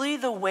truly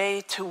the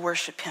way to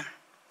worship him.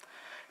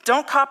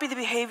 Don't copy the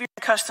behavior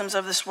and customs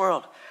of this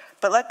world,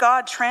 but let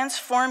God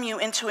transform you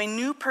into a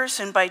new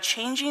person by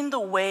changing the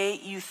way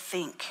you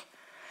think.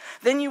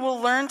 Then you will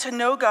learn to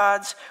know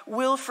God's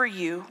will for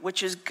you,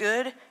 which is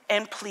good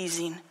and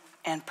pleasing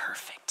and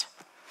perfect.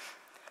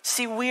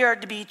 See, we are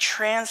to be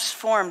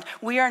transformed.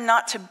 We are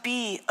not to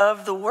be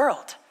of the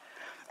world.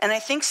 And I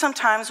think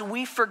sometimes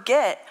we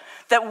forget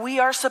that we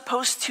are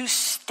supposed to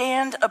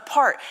stand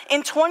apart.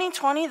 In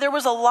 2020, there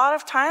was a lot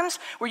of times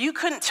where you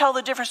couldn't tell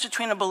the difference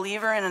between a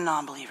believer and a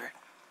non-believer.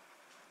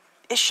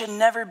 It should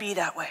never be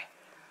that way.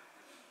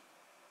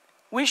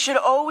 We should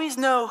always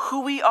know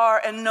who we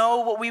are and know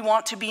what we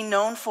want to be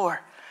known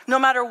for, no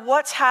matter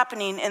what's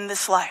happening in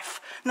this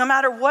life, no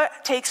matter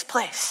what takes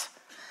place.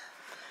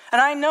 And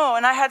I know,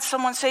 and I had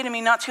someone say to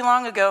me not too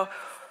long ago,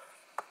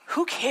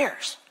 who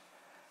cares?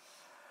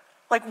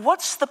 Like,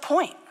 what's the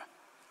point?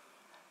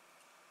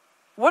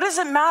 What does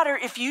it matter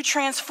if you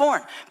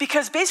transform?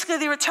 Because basically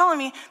they were telling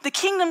me the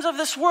kingdoms of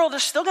this world are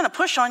still going to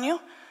push on you.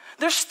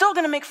 They're still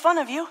going to make fun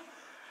of you.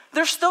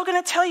 They're still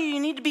going to tell you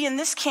need to be in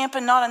this camp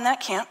and not in that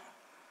camp.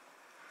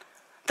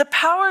 The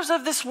powers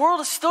of this world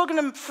are still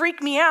going to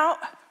freak me out.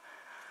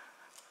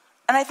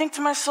 And I think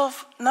to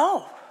myself,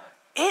 no,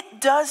 it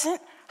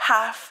doesn't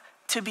have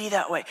to be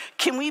that way.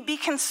 Can we be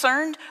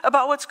concerned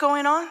about what's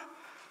going on?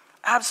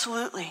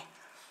 Absolutely.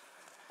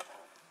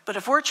 But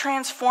if we're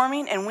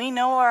transforming and we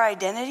know our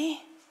identity,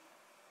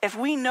 if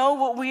we know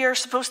what we are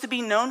supposed to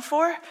be known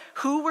for,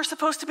 who we're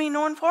supposed to be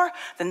known for,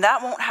 then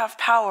that won't have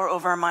power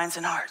over our minds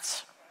and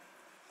hearts.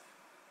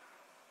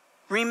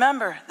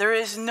 Remember, there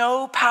is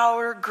no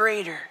power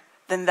greater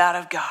than that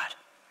of God.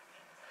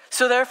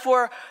 So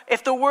therefore,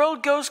 if the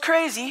world goes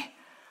crazy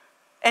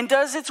and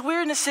does its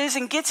weirdnesses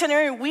and gets in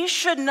there, we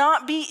should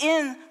not be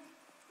in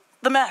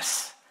the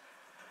mess.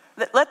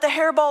 Let the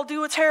hairball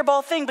do its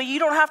hairball thing, but you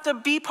don't have to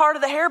be part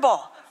of the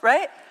hairball,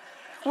 right?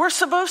 We're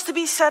supposed to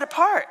be set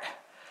apart.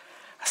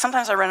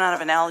 Sometimes I run out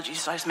of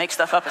analogies, so I just make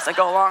stuff up as I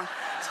go along.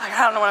 It's like,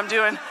 I don't know what I'm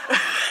doing.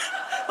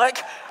 Like,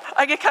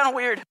 I get kind of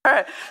weird. All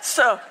right,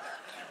 so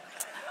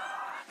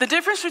the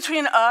difference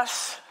between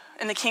us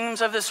and the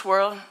kingdoms of this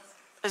world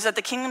is that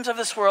the kingdoms of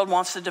this world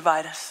wants to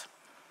divide us.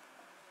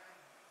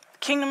 The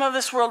kingdom of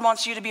this world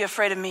wants you to be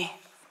afraid of me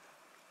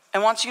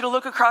and wants you to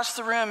look across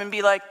the room and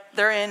be like,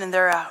 they're in and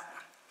they're out.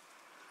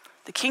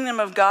 The kingdom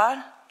of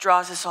God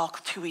draws us all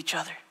to each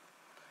other.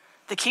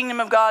 The kingdom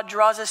of God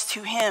draws us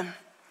to him.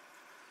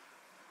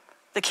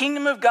 The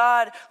kingdom of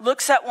God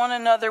looks at one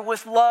another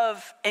with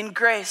love and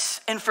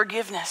grace and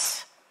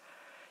forgiveness.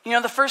 You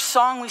know, the first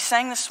song we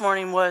sang this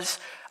morning was,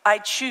 I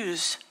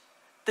choose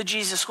the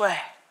Jesus way.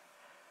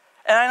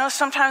 And I know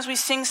sometimes we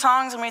sing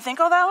songs and we think,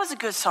 oh, that was a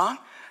good song.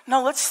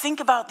 No, let's think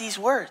about these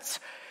words.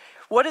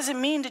 What does it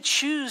mean to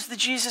choose the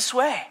Jesus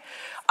way?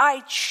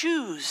 I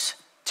choose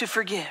to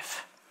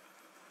forgive.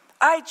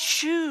 I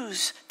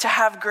choose to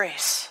have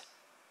grace.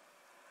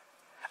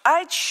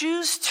 I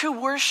choose to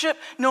worship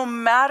no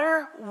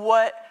matter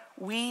what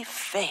we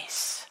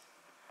face.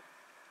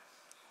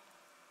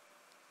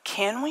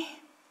 Can we?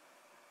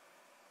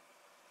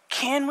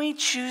 Can we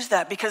choose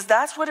that? Because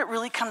that's what it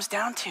really comes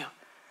down to.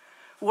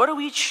 What do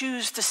we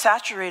choose to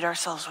saturate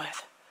ourselves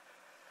with?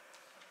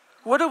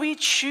 What do we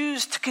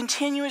choose to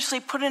continuously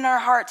put in our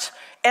hearts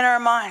and our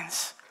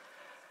minds?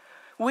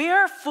 We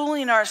are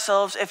fooling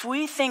ourselves if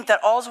we think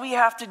that all we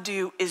have to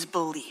do is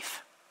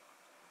believe.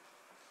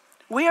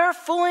 We are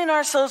fooling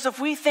ourselves if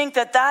we think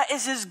that that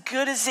is as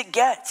good as it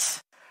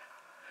gets.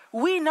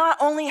 We not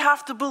only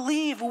have to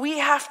believe, we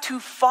have to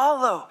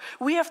follow.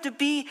 We have to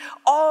be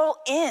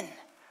all in.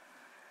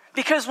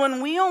 Because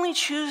when we only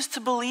choose to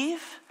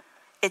believe,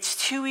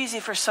 it's too easy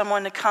for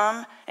someone to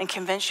come and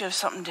convince you of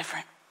something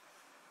different.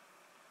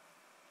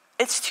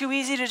 It's too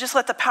easy to just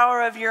let the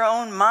power of your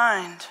own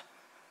mind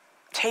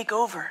take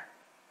over.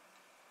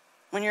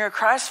 When you're a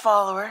Christ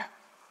follower,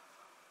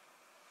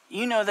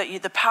 you know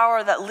that the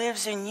power that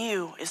lives in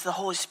you is the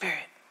Holy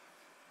Spirit.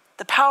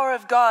 The power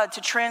of God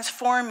to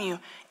transform you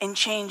and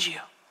change you.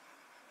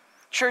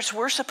 Church,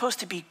 we're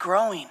supposed to be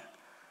growing.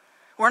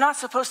 We're not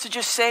supposed to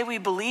just say we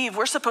believe.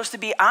 We're supposed to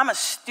be, I'm a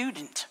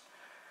student.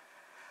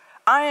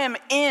 I am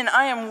in,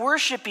 I am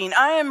worshiping,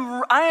 I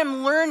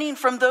am learning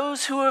from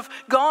those who have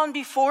gone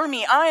before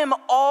me. I am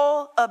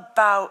all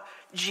about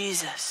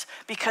Jesus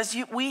because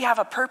we have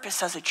a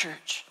purpose as a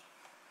church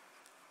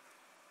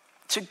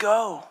to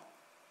go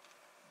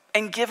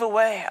and give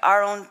away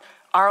our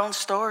own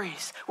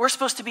stories. We're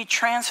supposed to be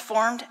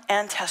transformed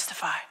and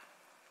testify.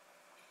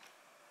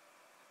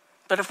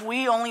 But if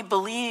we only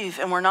believe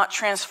and we're not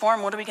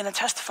transformed, what are we going to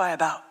testify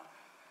about?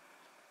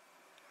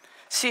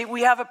 See,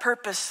 we have a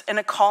purpose and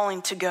a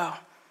calling to go.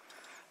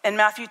 In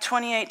Matthew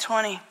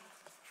 28:20,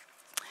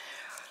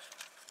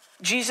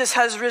 Jesus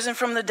has risen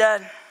from the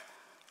dead.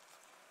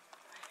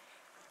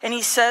 And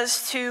he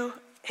says to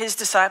his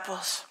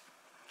disciples,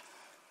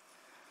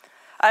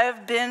 I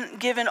have been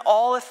given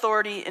all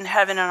authority in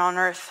heaven and on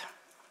earth.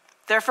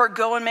 Therefore,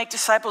 go and make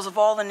disciples of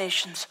all the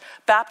nations.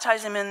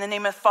 Baptize them in the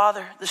name of the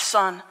Father, the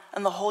Son,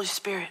 and the Holy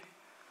Spirit.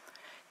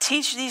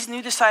 Teach these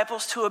new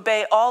disciples to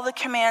obey all the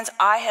commands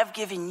I have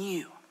given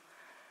you.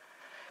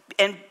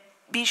 And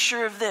be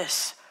sure of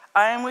this,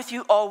 I am with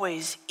you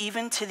always,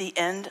 even to the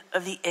end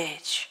of the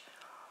age.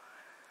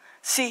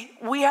 See,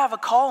 we have a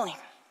calling.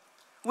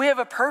 We have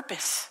a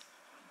purpose.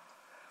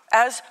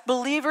 As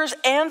believers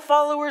and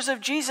followers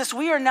of Jesus,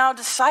 we are now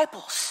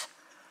disciples.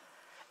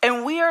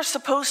 And we are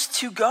supposed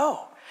to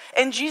go.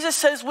 And Jesus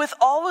says, with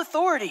all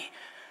authority.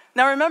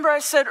 Now remember I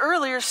said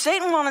earlier,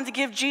 Satan wanted to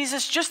give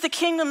Jesus just the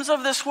kingdoms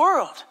of this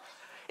world.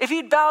 If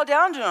he'd bow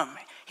down to him.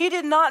 He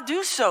did not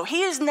do so.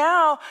 He is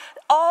now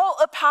all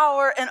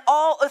power and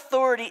all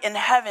authority in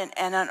heaven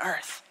and on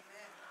earth.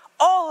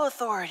 All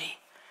authority.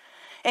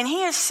 And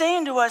he is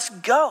saying to us,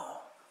 go.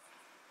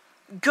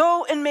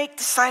 Go and make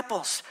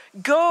disciples.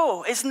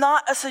 Go is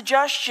not a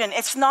suggestion.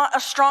 It's not a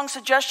strong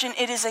suggestion.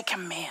 It is a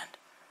command.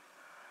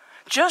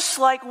 Just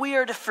like we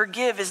are to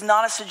forgive is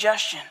not a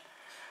suggestion.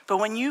 But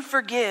when you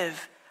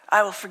forgive,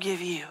 I will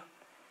forgive you.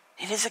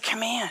 It is a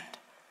command.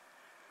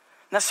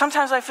 Now,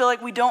 sometimes I feel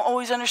like we don't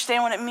always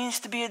understand what it means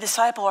to be a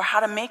disciple or how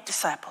to make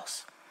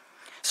disciples.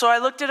 So I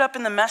looked it up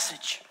in the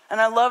Message, and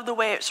I love the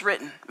way it's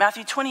written.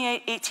 Matthew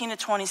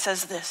 28:18-20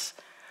 says this.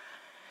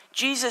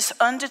 Jesus,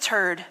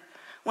 undeterred,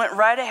 went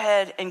right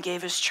ahead and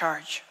gave his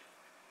charge.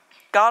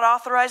 God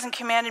authorized and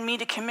commanded me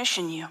to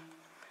commission you.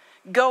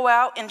 Go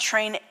out and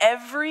train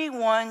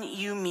everyone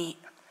you meet,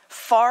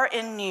 far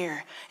and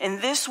near, in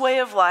this way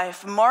of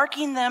life,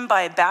 marking them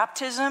by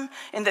baptism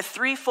in the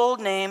threefold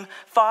name,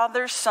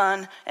 Father,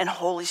 Son, and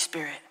Holy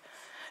Spirit.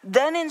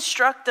 Then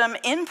instruct them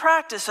in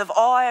practice of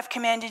all I have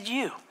commanded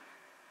you.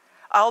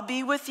 I'll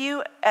be with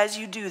you as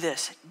you do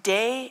this,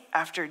 day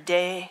after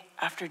day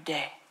after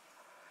day,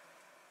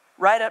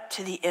 right up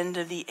to the end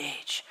of the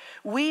age.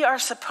 We are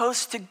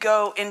supposed to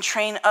go and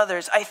train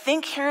others. I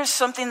think here's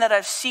something that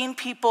I've seen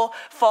people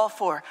fall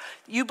for.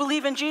 You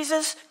believe in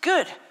Jesus?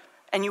 Good.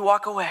 And you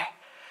walk away.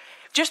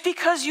 Just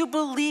because you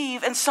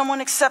believe and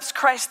someone accepts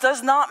Christ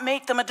does not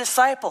make them a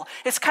disciple.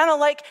 It's kind of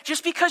like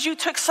just because you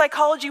took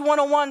Psychology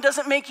 101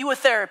 doesn't make you a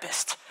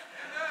therapist.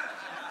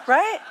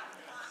 Right?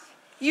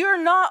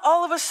 You're not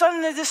all of a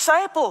sudden a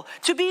disciple.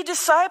 To be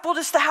discipled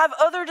is to have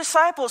other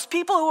disciples,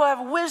 people who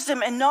have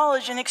wisdom and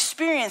knowledge and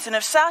experience and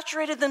have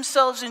saturated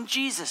themselves in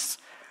Jesus.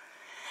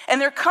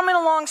 And they're coming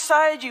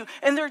alongside you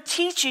and they're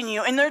teaching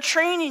you and they're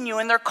training you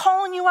and they're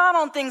calling you out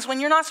on things when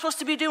you're not supposed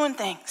to be doing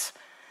things.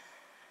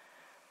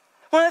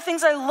 One of the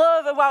things I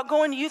love about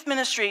going to youth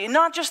ministry, and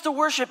not just the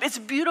worship, it's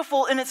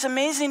beautiful and it's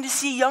amazing to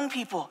see young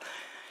people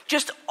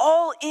just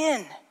all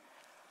in.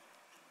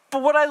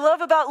 But what I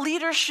love about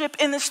leadership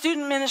in the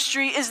student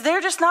ministry is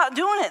they're just not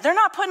doing it. They're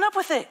not putting up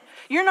with it.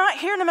 You're not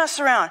here to mess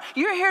around.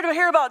 You're here to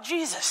hear about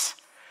Jesus.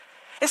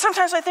 And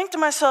sometimes I think to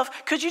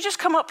myself, could you just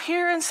come up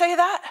here and say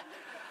that?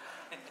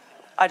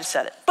 I just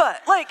said it.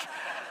 But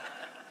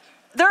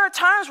there are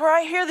times where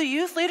I hear the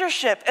youth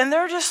leadership and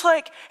they're just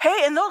like,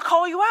 hey, and they'll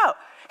call you out.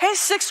 Hey,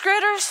 sixth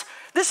graders,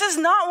 this is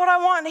not what I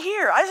want to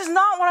hear. This is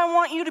not what I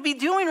want you to be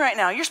doing right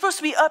now. You're supposed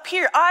to be up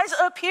here, eyes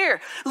up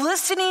here,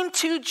 listening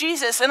to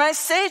Jesus. And I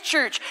say,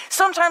 church,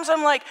 sometimes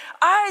I'm like,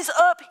 eyes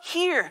up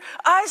here,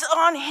 eyes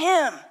on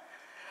him,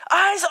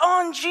 eyes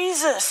on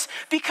Jesus.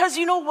 Because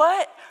you know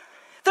what?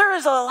 There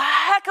is a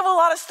heck of a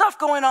lot of stuff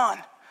going on.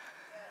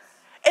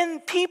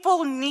 And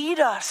people need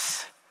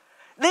us.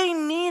 They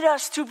need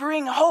us to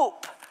bring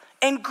hope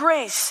and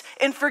grace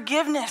and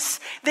forgiveness.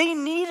 They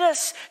need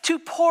us to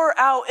pour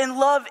out and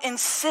love and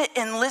sit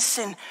and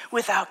listen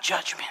without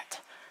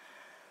judgment.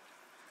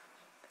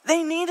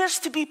 They need us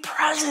to be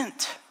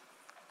present.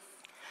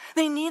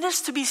 They need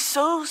us to be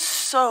so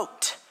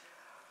soaked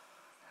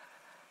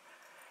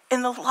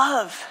in the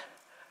love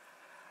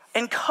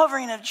and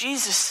covering of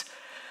Jesus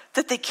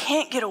that they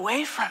can't get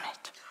away from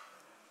it.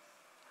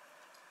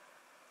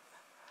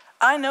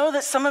 I know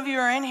that some of you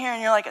are in here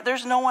and you're like,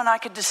 there's no one I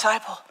could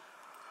disciple.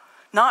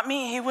 Not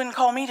me. He wouldn't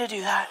call me to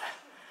do that.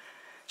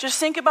 Just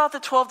think about the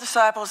 12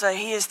 disciples that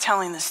he is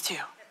telling this to.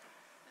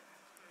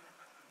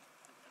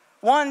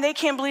 One, they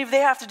can't believe they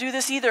have to do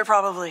this either,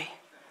 probably.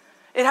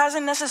 It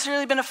hasn't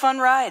necessarily been a fun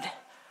ride.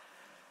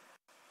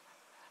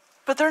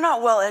 But they're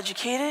not well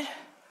educated.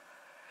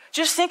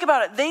 Just think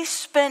about it. They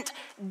spent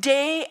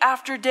day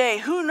after day,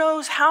 who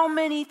knows how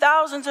many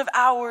thousands of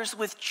hours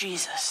with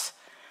Jesus.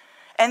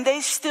 And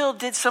they still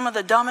did some of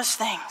the dumbest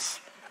things.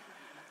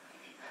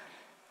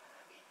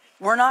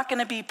 We're not going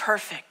to be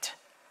perfect,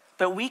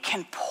 but we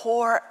can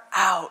pour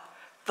out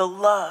the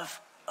love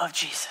of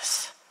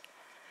Jesus.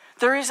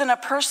 There isn't a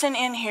person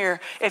in here,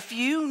 if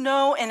you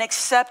know and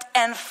accept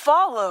and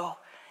follow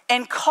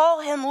and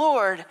call him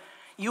Lord,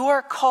 you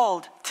are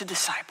called to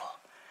disciple.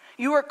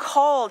 You are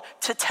called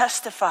to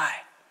testify.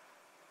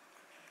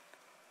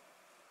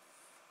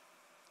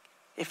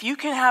 If you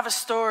can have a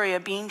story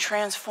of being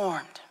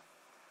transformed,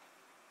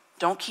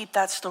 don't keep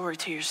that story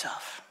to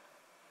yourself.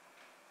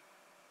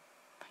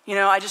 You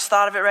know, I just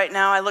thought of it right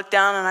now. I looked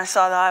down and I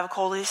saw the Eye of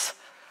Coles.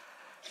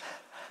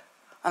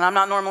 And I'm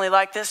not normally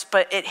like this,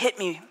 but it hit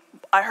me.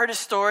 I heard a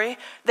story.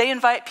 They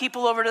invite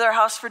people over to their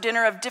house for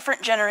dinner of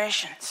different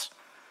generations.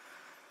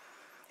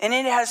 And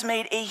it has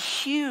made a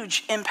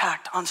huge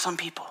impact on some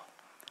people.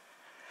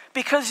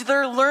 Because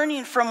they're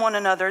learning from one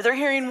another. They're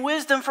hearing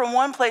wisdom from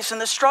one place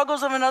and the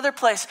struggles of another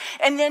place.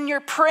 And then you're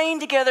praying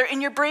together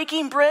and you're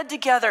breaking bread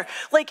together.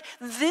 Like,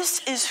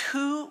 this is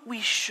who we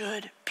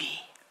should be.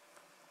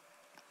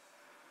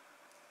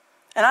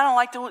 And I don't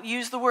like to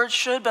use the word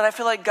should, but I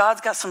feel like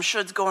God's got some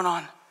shoulds going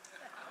on.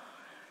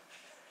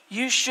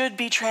 You should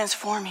be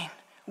transforming.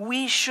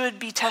 We should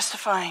be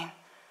testifying.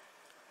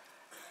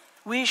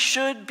 We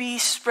should be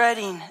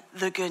spreading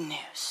the good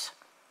news.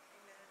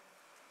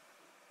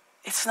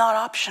 It's not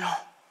optional.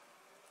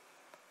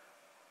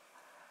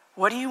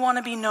 What do you want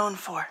to be known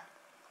for?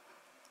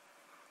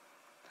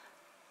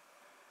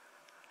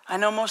 I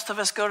know most of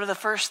us go to the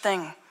first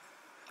thing.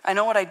 I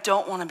know what I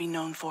don't want to be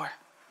known for.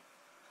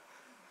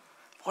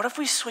 What if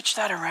we switch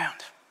that around?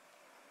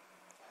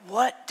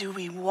 What do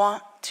we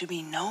want to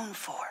be known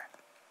for?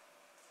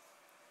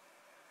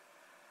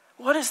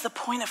 What is the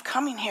point of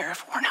coming here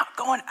if we're not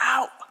going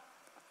out?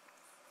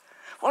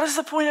 What is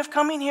the point of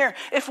coming here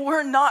if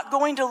we're not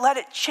going to let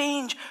it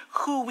change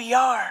who we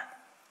are?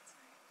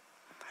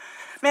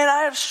 Man,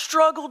 I have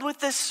struggled with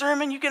this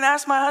sermon. You can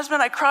ask my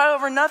husband. I cry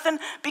over nothing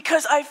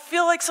because I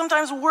feel like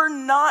sometimes we're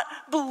not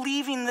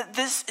believing that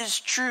this is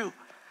true.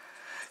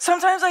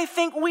 Sometimes I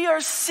think we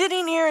are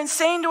sitting here and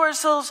saying to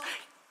ourselves,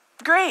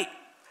 great.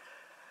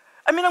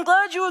 I mean, I'm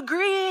glad you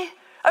agree.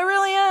 I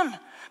really am.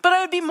 But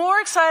I'd be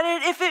more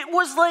excited if it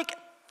was like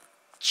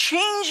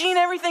changing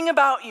everything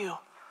about you.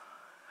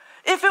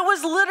 If it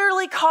was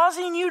literally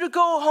causing you to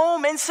go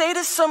home and say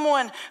to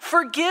someone,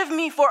 forgive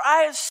me for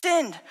I have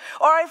sinned.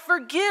 Or I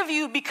forgive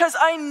you because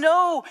I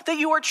know that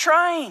you are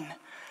trying.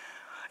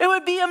 It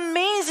would be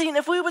amazing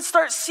if we would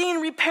start seeing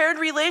repaired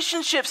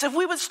relationships. If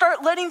we would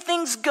start letting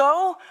things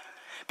go.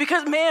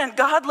 Because man,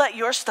 God let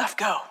your stuff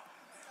go.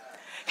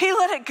 He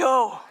let it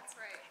go.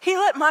 He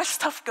let my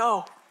stuff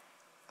go.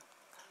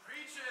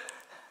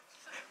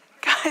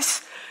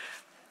 Guys,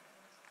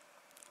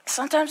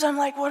 sometimes I'm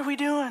like, what are we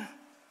doing?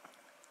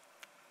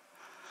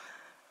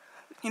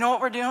 You know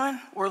what we're doing?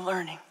 We're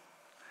learning.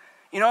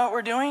 You know what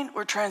we're doing?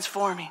 We're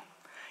transforming.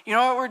 You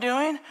know what we're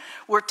doing?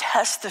 We're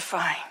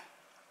testifying.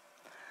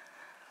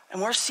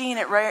 And we're seeing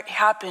it right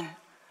happen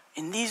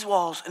in these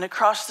walls and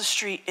across the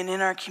street and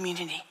in our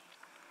community.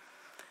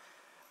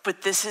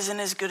 But this isn't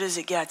as good as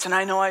it gets. And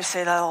I know I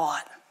say that a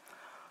lot.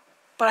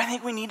 But I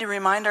think we need to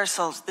remind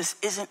ourselves this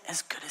isn't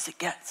as good as it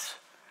gets.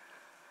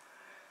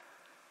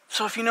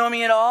 So if you know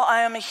me at all,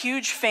 I am a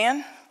huge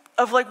fan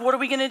of like, what are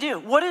we going to do?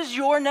 What is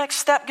your next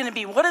step going to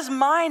be? What is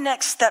my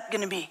next step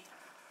going to be?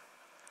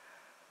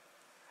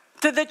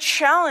 The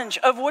challenge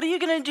of what are you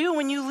going to do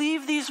when you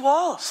leave these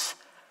walls?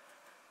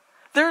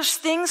 There's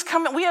things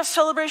coming. We have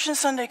Celebration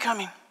Sunday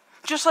coming,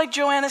 just like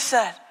Joanna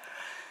said.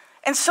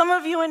 And some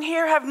of you in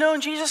here have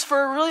known Jesus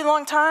for a really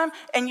long time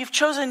and you've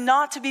chosen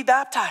not to be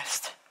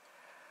baptized.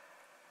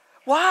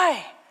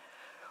 Why?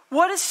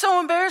 What is so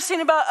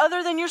embarrassing about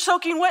other than you're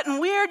soaking wet and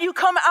weird? You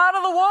come out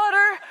of the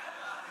water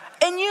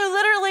and you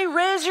literally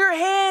raise your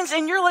hands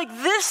and you're like,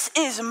 this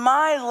is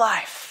my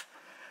life.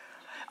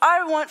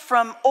 I went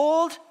from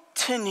old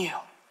to new.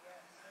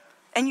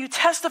 And you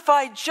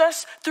testify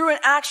just through an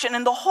action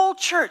and the whole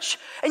church.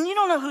 And you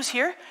don't know who's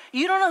here.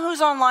 You don't know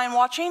who's online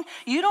watching.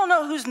 You don't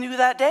know who's new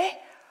that day.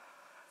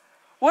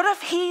 What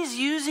if he's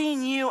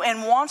using you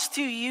and wants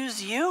to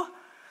use you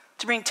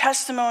to bring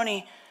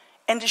testimony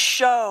and to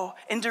show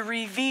and to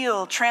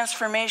reveal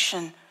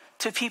transformation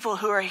to people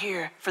who are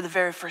here for the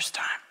very first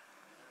time.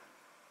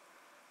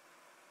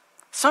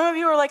 Some of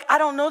you are like, I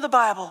don't know the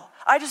Bible.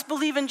 I just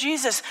believe in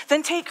Jesus.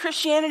 Then take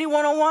Christianity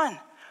 101.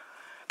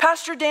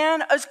 Pastor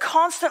Dan is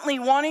constantly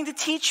wanting to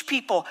teach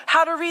people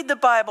how to read the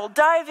Bible,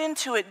 dive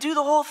into it, do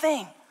the whole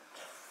thing.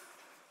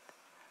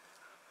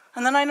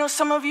 And then I know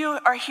some of you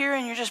are here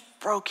and you're just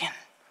broken.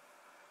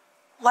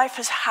 Life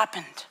has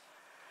happened.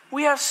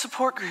 We have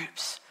support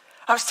groups.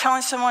 I was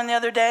telling someone the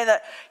other day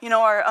that,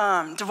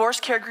 our divorce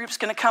care group's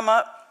going to come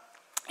up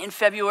in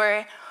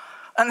February.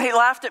 And they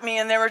laughed at me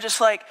and they were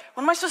just like,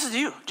 what am I supposed to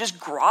do? Just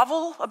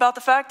grovel about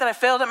the fact that I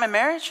failed at my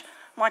marriage?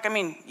 I'm like,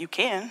 you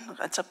can.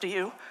 That's up to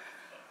you.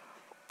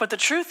 But the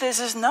truth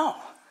is no.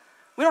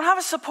 We don't have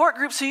a support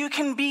group so you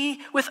can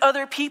be with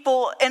other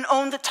people and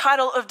own the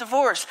title of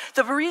divorce.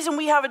 The reason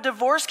we have a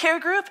divorce care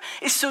group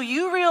is so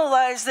you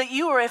realize that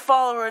you are a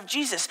follower of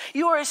Jesus.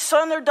 You are a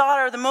son or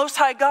daughter of the Most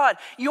High God.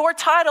 Your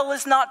title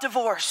is not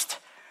divorced.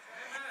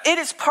 It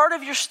is part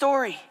of your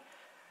story.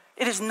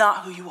 It is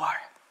not who you are.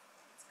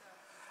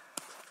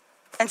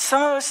 And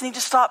some of us need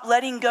to start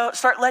letting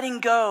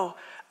go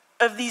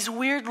of these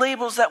weird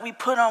labels that we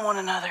put on one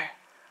another.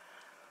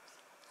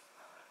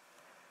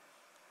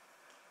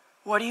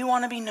 What do you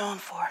want to be known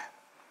for?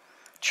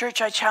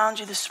 Church, I challenge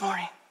you this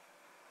morning.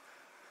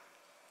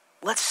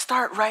 Let's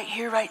start right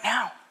here, right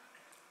now.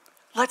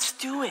 Let's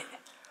do it.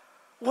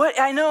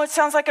 I know it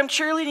sounds like I'm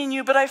cheerleading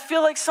you, but I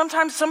feel like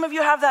sometimes some of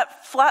you have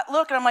that flat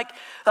look and I'm like,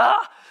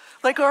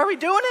 are we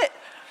doing it?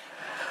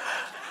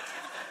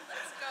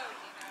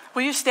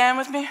 Will you stand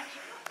with me?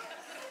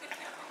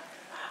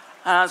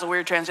 That was a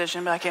weird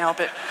transition, but I can't help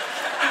it.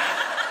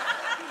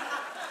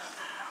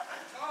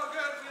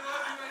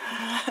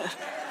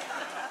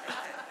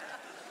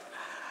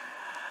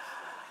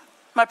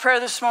 My prayer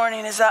this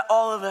morning is that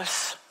all of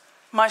us,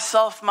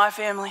 myself, my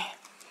family,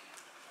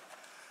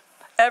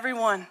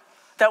 everyone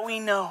that we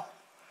know,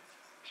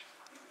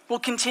 will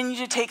continue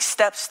to take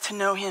steps to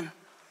know him,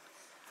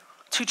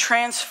 to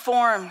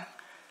transform,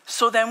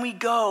 so then we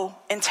go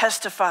and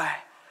testify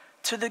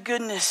to the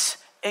goodness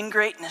and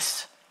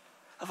greatness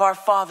of our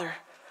Father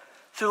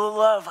through the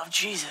love of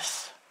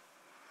Jesus.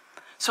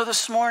 So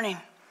this morning,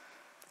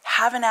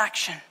 have an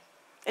action.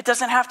 It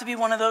doesn't have to be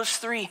one of those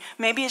three.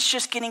 Maybe it's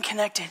just getting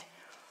connected.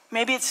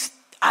 Maybe it's,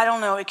 I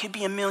don't know, it could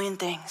be a million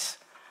things.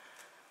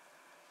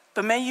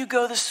 But may you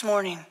go this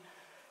morning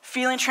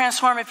feeling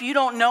transformed. If you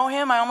don't know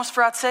him, I almost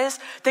forgot to say this,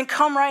 then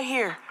come right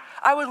here.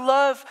 I would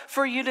love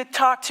for you to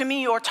talk to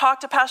me or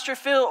talk to Pastor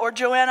Phil or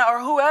Joanna or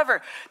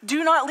whoever.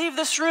 Do not leave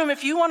this room.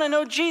 If you want to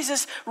know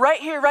Jesus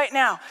right here, right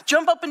now,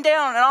 jump up and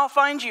down and I'll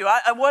find you,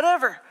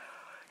 whatever.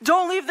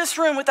 Don't leave this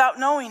room without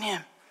knowing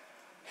him.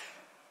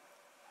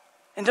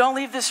 And don't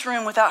leave this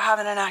room without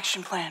having an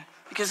action plan,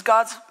 because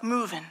God's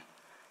moving.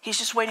 He's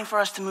just waiting for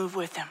us to move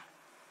with him.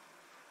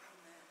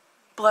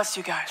 Bless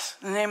you guys.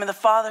 In the name of the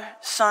Father,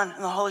 Son,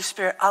 and the Holy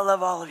Spirit, I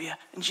love all of you.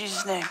 In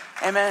Jesus' name,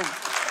 amen.